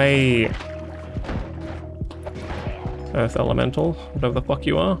 Go away. Earth Elemental, whatever the fuck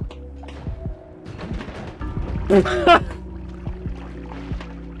you are.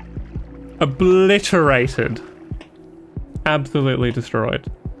 Obliterated. Absolutely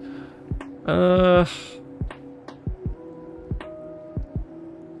destroyed. Do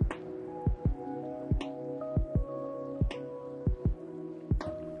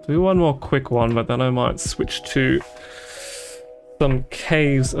one more quick one, but then I might switch to some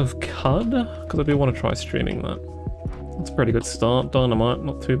Caves of Cud, because I do want to try streaming that. That's a pretty good start. Dynamite,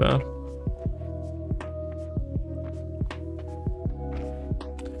 not too bad.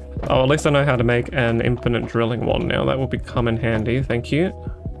 Oh, at least I know how to make an infinite drilling wand now. That will become in handy, thank you.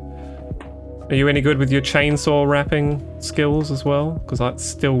 Are you any good with your chainsaw wrapping skills as well? Because that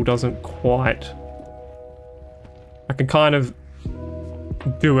still doesn't quite... I can kind of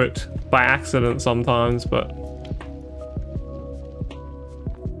do it by accident sometimes, but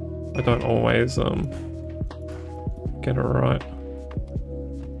I don't always get it right.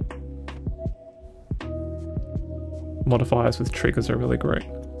 Modifiers with triggers are really great.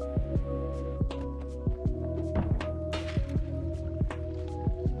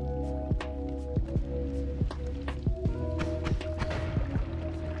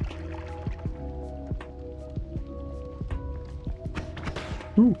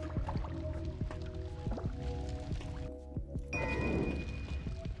 Ooh.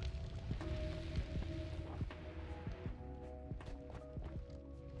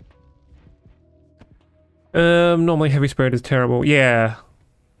 Normally heavy spirit is terrible. Yeah,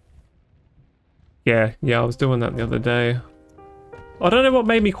 I was doing that the other day. I don't know what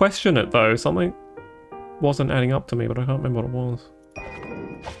made me question it though. Something wasn't adding up to me, but I can't remember what it was.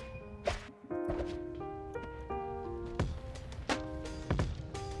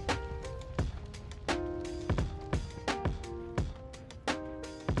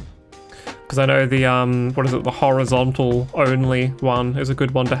 Because I know the, what is it, the horizontal only one is a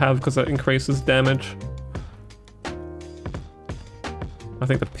good one to have because it increases damage. I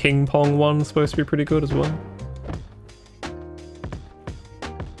think the ping pong one's supposed to be pretty good as well.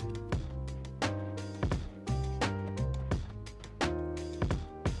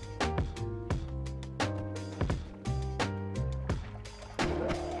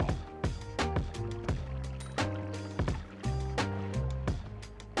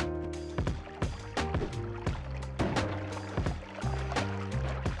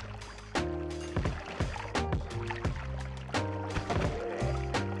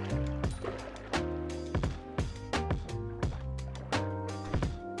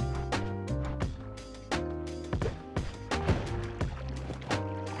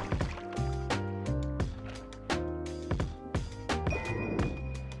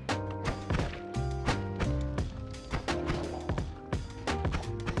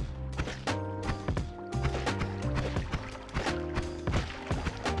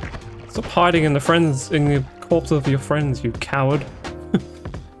 Stop hiding in the corpse of your friends, you coward.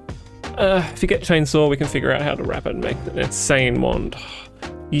 If you get chainsaw, we can figure out how to wrap it and make an insane wand.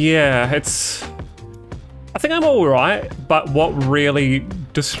 Yeah, I think I'm alright, but what really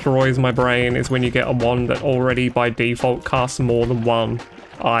destroys my brain is when you get a wand that already by default casts more than one.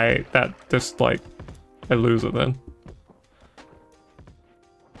 That just like, I lose it then.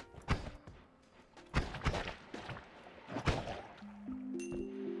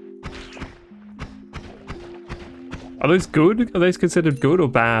 Are those good? Are those considered good or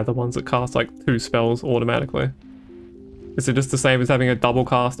bad, the ones that cast like 2 spells automatically? Is it just the same as having a double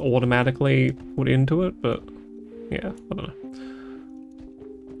cast automatically put into it? But yeah, I don't know.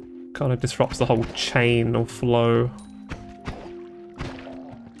 Kind of disrupts the whole chain or flow.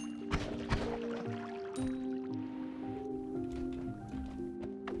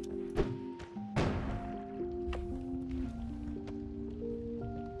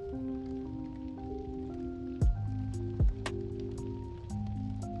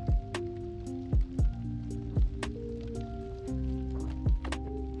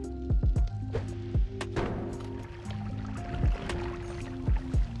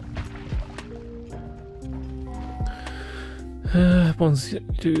 Once you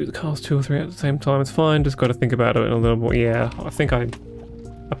do the cast 2 or 3 at the same time, it's fine. Just got to think about it a little more. Yeah, I think I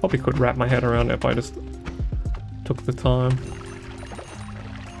probably could wrap my head around it if I just took the time.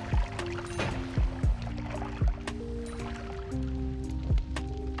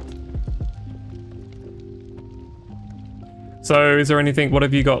 So, is there anything? What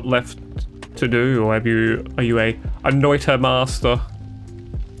have you got left to do, or are you a Noita master?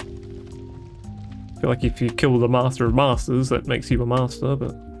 I feel like if you kill the master of masters, that makes you a master,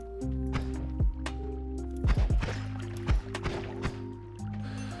 but...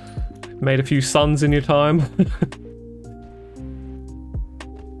 Made a few sons in your time.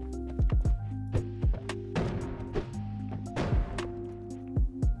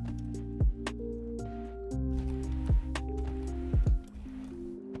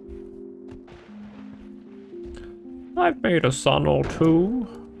 I've made a son or two.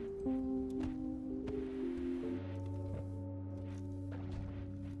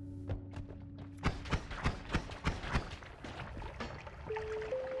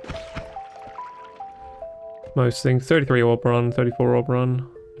 Most things. 33 orb run, 34 orb run.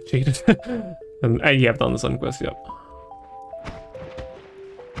 I cheated. And yeah, I've done the Sun Quest, yep.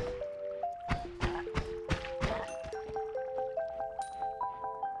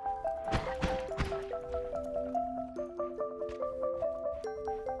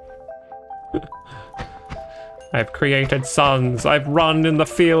 I've created sons. I've run in the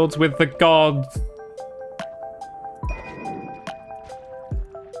fields with the gods.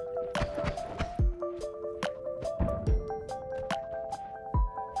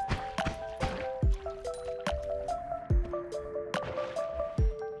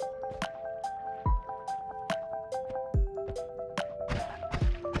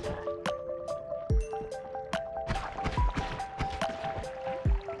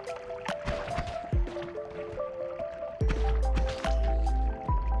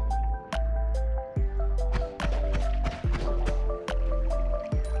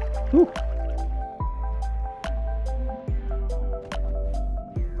 Whew.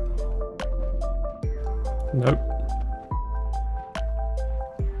 Nope.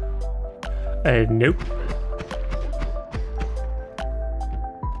 Nope.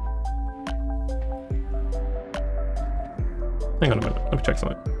 Hang on a minute. Let me check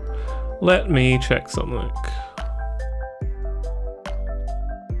something. Let me check something.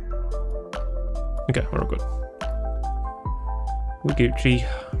 Okay, we're all good. We Gucci.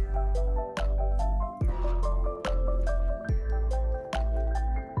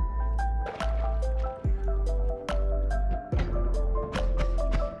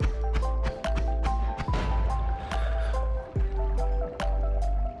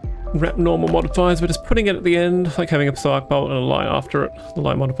 Wrap normal modifiers, we're just putting it at the end, like having a spark bolt and a light after it. The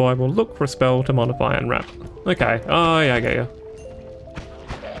light modifier will look for a spell to modify and wrap. Okay, oh yeah, I get you.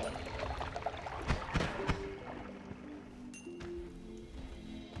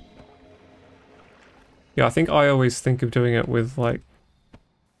 Yeah, I think I always think of doing it with like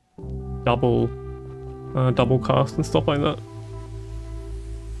double cast and stuff like that.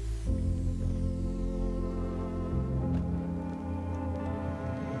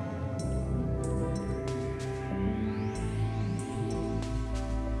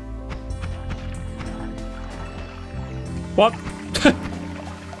 What?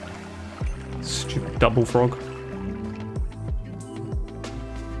 Stupid double frog.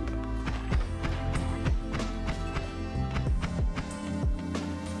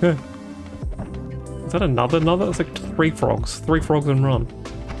 Yeah. Is that another? It's like three frogs. Three frogs and run.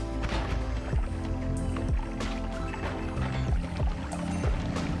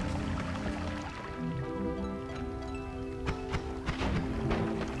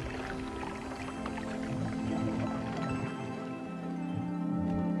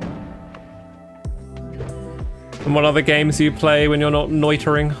 And what other games do you play when you're not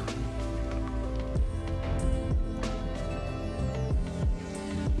noitering?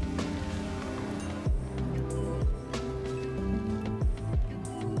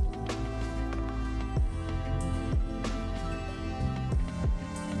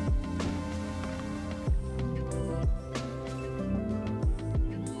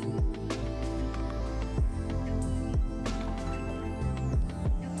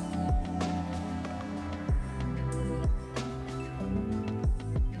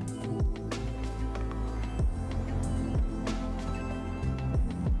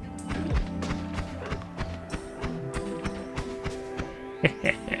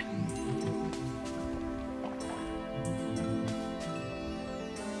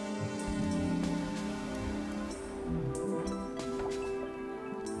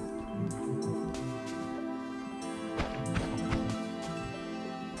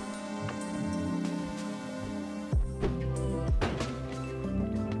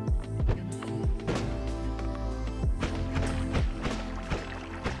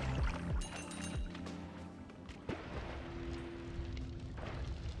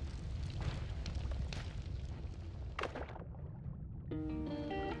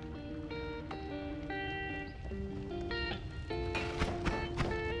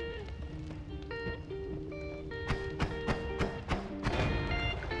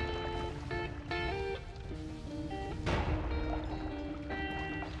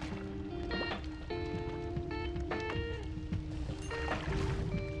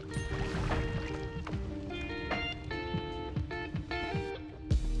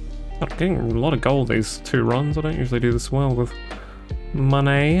 I'm getting a lot of gold these 2 runs. I don't usually do this well with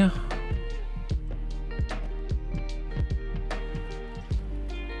money. I'm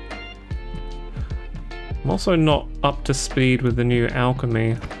also not up to speed with the new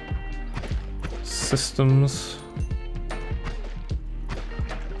alchemy systems.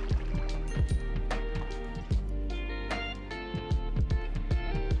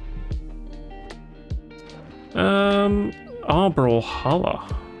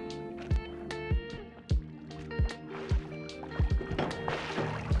 Brawlhalla.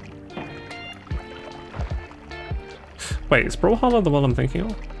 Wait, is Brawlhalla the one I'm thinking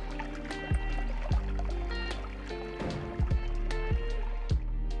of?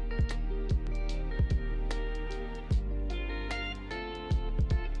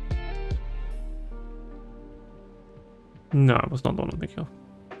 No, it was not the one I'm thinking of.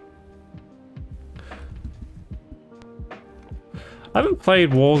 I haven't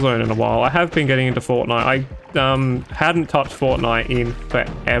played Warzone in a while. I have been getting into Fortnite. I hadn't touched Fortnite in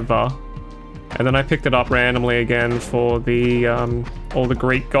forever. And then I picked it up randomly again for the all the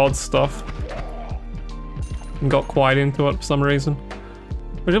Greek gods stuff. And got quite into it for some reason.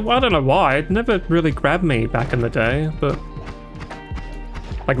 Which, I don't know why, it never really grabbed me back in the day, but...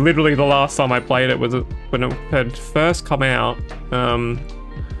 Like, literally the last time I played it was when it had first come out.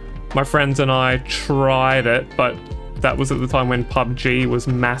 My friends and I tried it, but that was at the time when PUBG was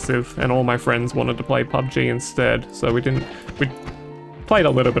massive and all my friends wanted to play PUBG instead, so we played a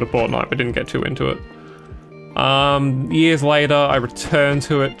little bit of Fortnite but didn't get too into it. Years later I returned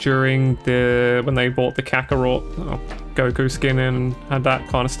to it during when they bought the Kakarot Goku skin in and had that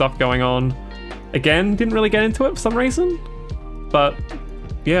kind of stuff going on. Again, didn't really get into it for some reason, but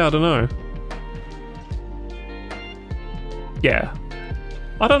yeah, I don't know. Yeah,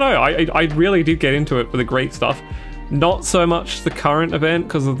 I don't know, I really did get into it for the great stuff. Not so much the current event,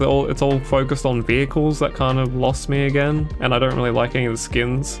 because it's all focused on vehicles. That kind of lost me again, and I don't really like any of the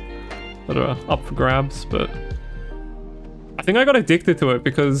skins. that are up for grabs, but I think I got addicted to it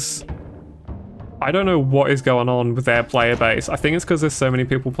because I don't know what is going on with their player base. I think it's because there's so many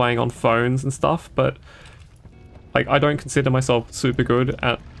people playing on phones and stuff, but like I don't consider myself super good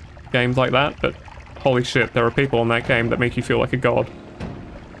at games like that, but holy shit, there are people in that game that make you feel like a god.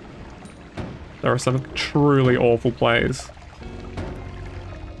 There are some truly awful players.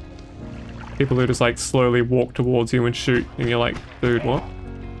 People who just like slowly walk towards you and shoot, and you're like, dude, what?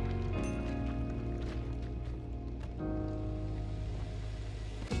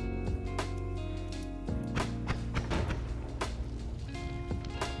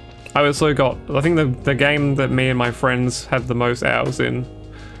 I also got, I think the game that me and my friends had the most hours in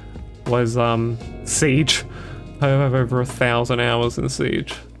was Siege. I have over 1,000 hours in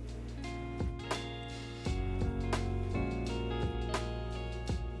Siege.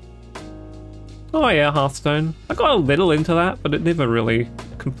 Oh yeah, Hearthstone. I got a little into that, but it never really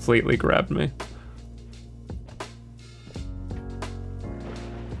completely grabbed me.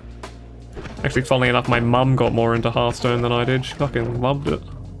 Actually, funnily enough, my mum got more into Hearthstone than I did. She fucking loved it.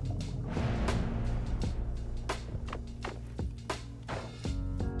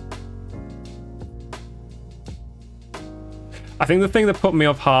 I think the thing that put me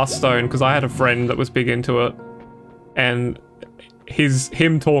off Hearthstone, because I had a friend that was big into it, and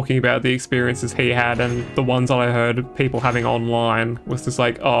him talking about the experiences he had and the ones that I heard people having online was just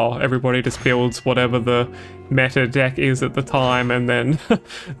like, oh, everybody just builds whatever the meta deck is at the time, and then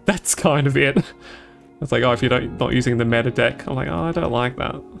that's kind of it. It's like, oh, if you're not using the meta deck, I'm like, oh, I don't like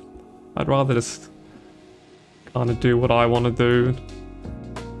that. I'd rather just kind of do what I want to do,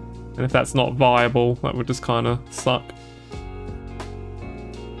 and if that's not viable, that would just kind of suck.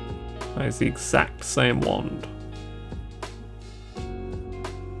 That is the exact same wand.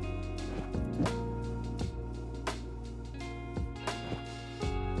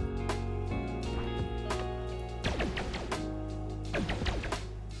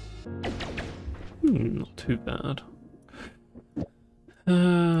 Not too bad.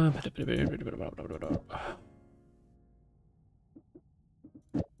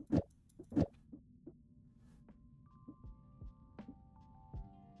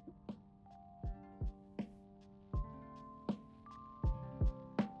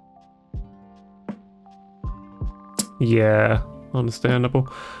 Yeah,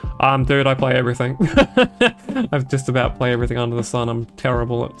 understandable. Dude, I play everything. I've just about play everything under the sun. I'm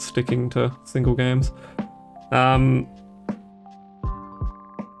terrible at sticking to single games. I've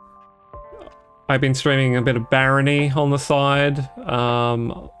been streaming a bit of Barony on the side.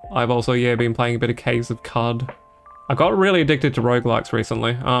 I've also, yeah, been playing a bit of Caves of Cud. I got really addicted to roguelikes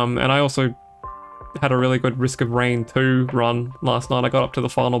recently. And I also had a really good Risk of Rain 2 run last night. I got up to the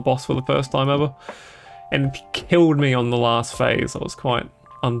final boss for the first time ever, and killed me on the last phase. I was quite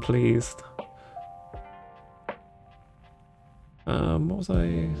unpleased. What was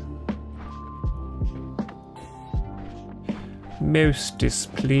I? Most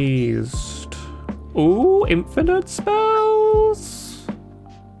displeased. Ooh, infinite spells!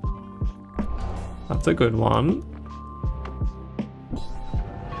 That's a good one.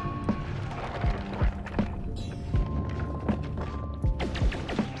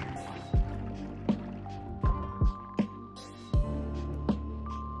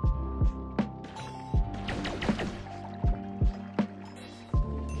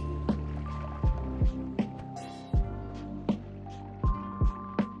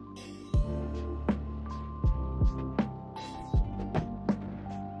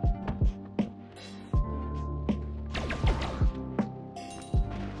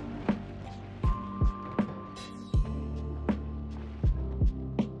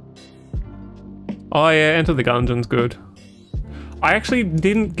 Oh yeah, Enter the Gungeon's good. I actually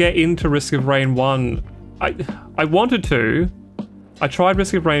didn't get into Risk of Rain 1. I wanted to. I tried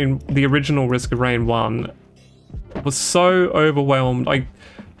Risk of Rain, the original Risk of Rain 1. I was so overwhelmed.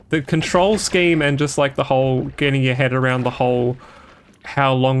 The control scheme and just like the whole getting your head around the whole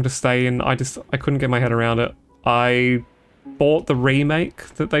how long to stay in, I couldn't get my head around it. I bought the remake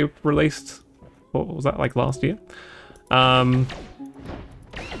that they released, what was that, like last year?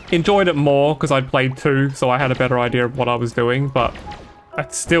 Enjoyed it more because I'd played 2, so I had a better idea of what I was doing, but I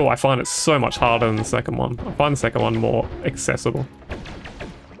find it so much harder than the second one. I find the second one more accessible.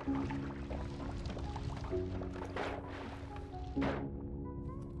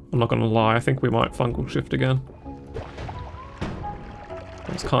 I'm not gonna lie, I think we might fungal shift again.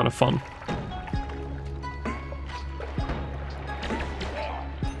 It was kind of fun.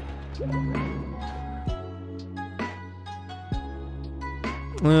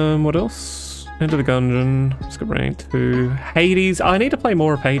 What else? Enter the Gungeon, Risk of Rain 2, Hades. I need to play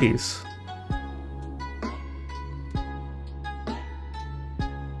more of Hades.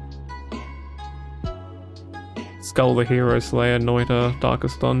 Skull the Hero Slayer, Noita,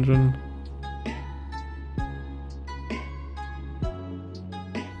 Darkest Dungeon.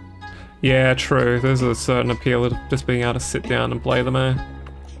 Yeah, true. There's a certain appeal of just being able to sit down and play them, eh?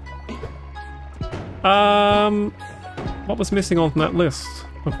 What was missing on that list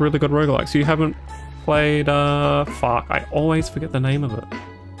of really good roguelikes? You haven't played, fuck, I always forget the name of it.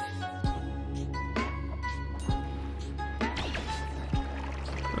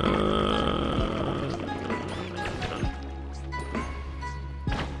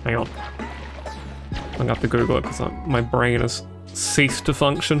 Hang on. I'm gonna have to Google it because my brain has ceased to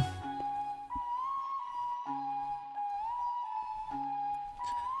function.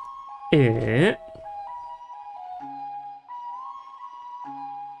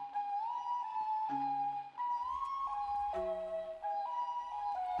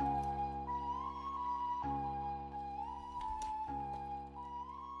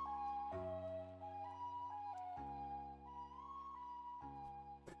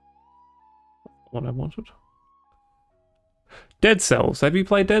 What I wanted. Dead Cells. Have you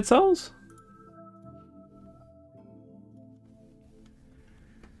played Dead Cells?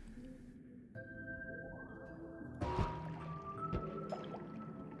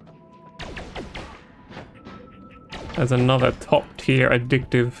 As another top tier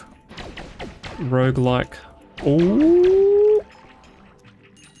addictive roguelike. Ooh.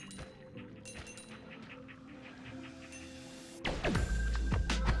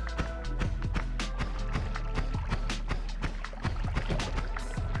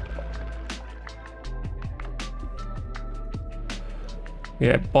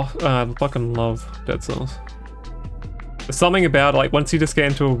 Yeah, fucking love Dead Cells. There's something about, like, once you just get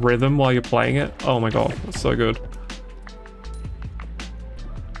into a rhythm while you're playing it, oh my god, it's so good.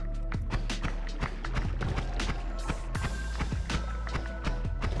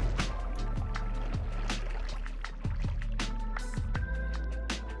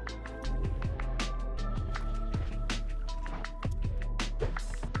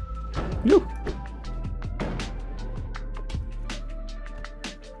 Yoo.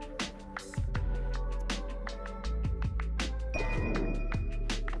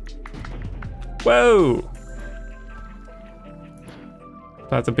 Whoa!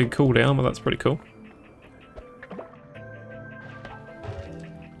 That's a big cooldown, but that's pretty cool.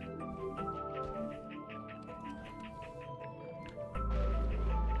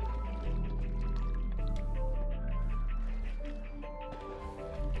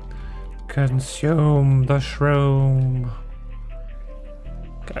 Consume the shroom.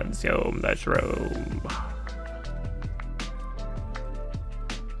 Consume the shroom.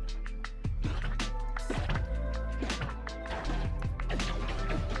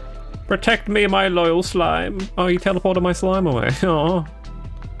 Protect me, my loyal slime. Oh, you teleported my slime away. Oh,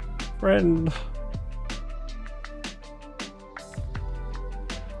 friend.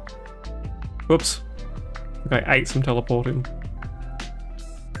 Whoops. I ate some teleporting.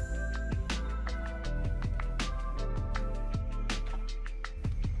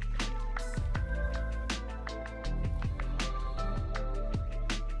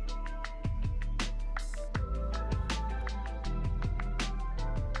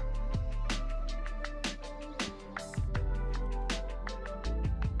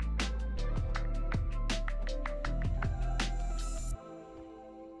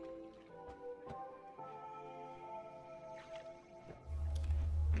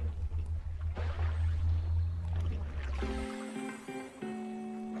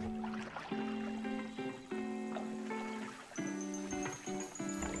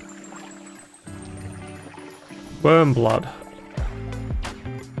 Worm blood.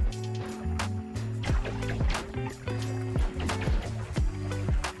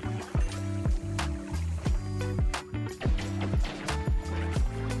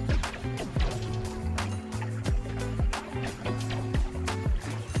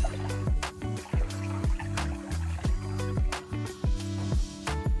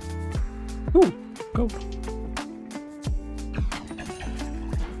 Ooh, gold.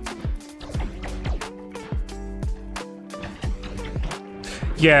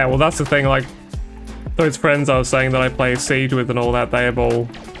 Yeah, well that's the thing, like, those friends I was saying that I play Siege with and all that, they have all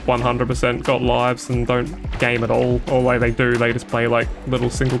 100% got lives and don't game at all. Although they do, they just play like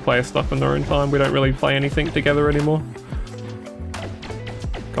little single player stuff in their own time. We don't really play anything together anymore.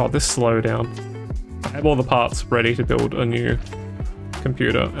 God, this slowdown. I have all the parts ready to build a new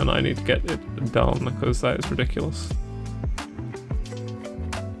computer and I need to get it done because that is ridiculous.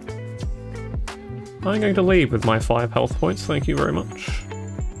 I'm going to leave with my 5 health points, thank you very much.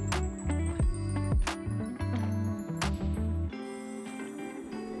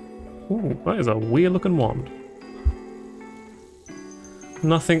 Ooh, that is a weird looking wand.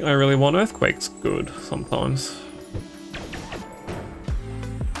 Nothing I really want. Earthquake's good sometimes.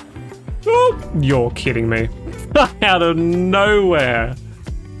 Oh, you're kidding me. Out of nowhere.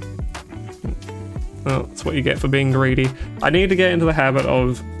 Well, that's what you get for being greedy. I need to get into the habit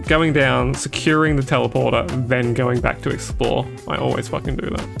of going down, securing the teleporter, then going back to explore. I always fucking do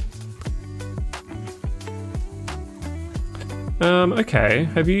that. Okay.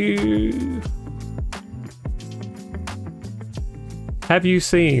 Have you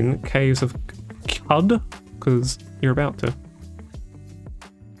seen Caves of Cud? Because you're about to.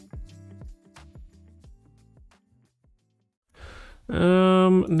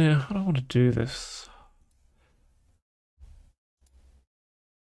 Now, I don't want to do this.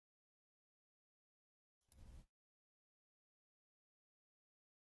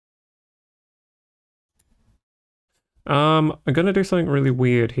 I'm gonna do something really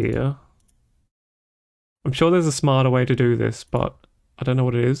weird here. I'm sure there's a smarter way to do this, but I don't know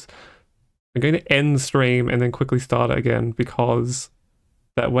what it is. I'm going to end the stream and then quickly start it again because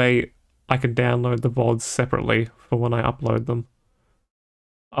that way I can download the VODs separately for when I upload them.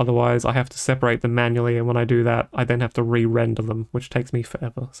 Otherwise, I have to separate them manually, and when I do that, I then have to re-render them, which takes me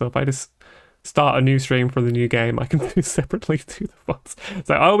forever. So if I just start a new stream for the new game, I can do separately to the VODs.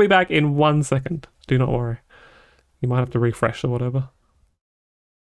 So I'll be back in 1 second. Do not worry. You might have to refresh or whatever.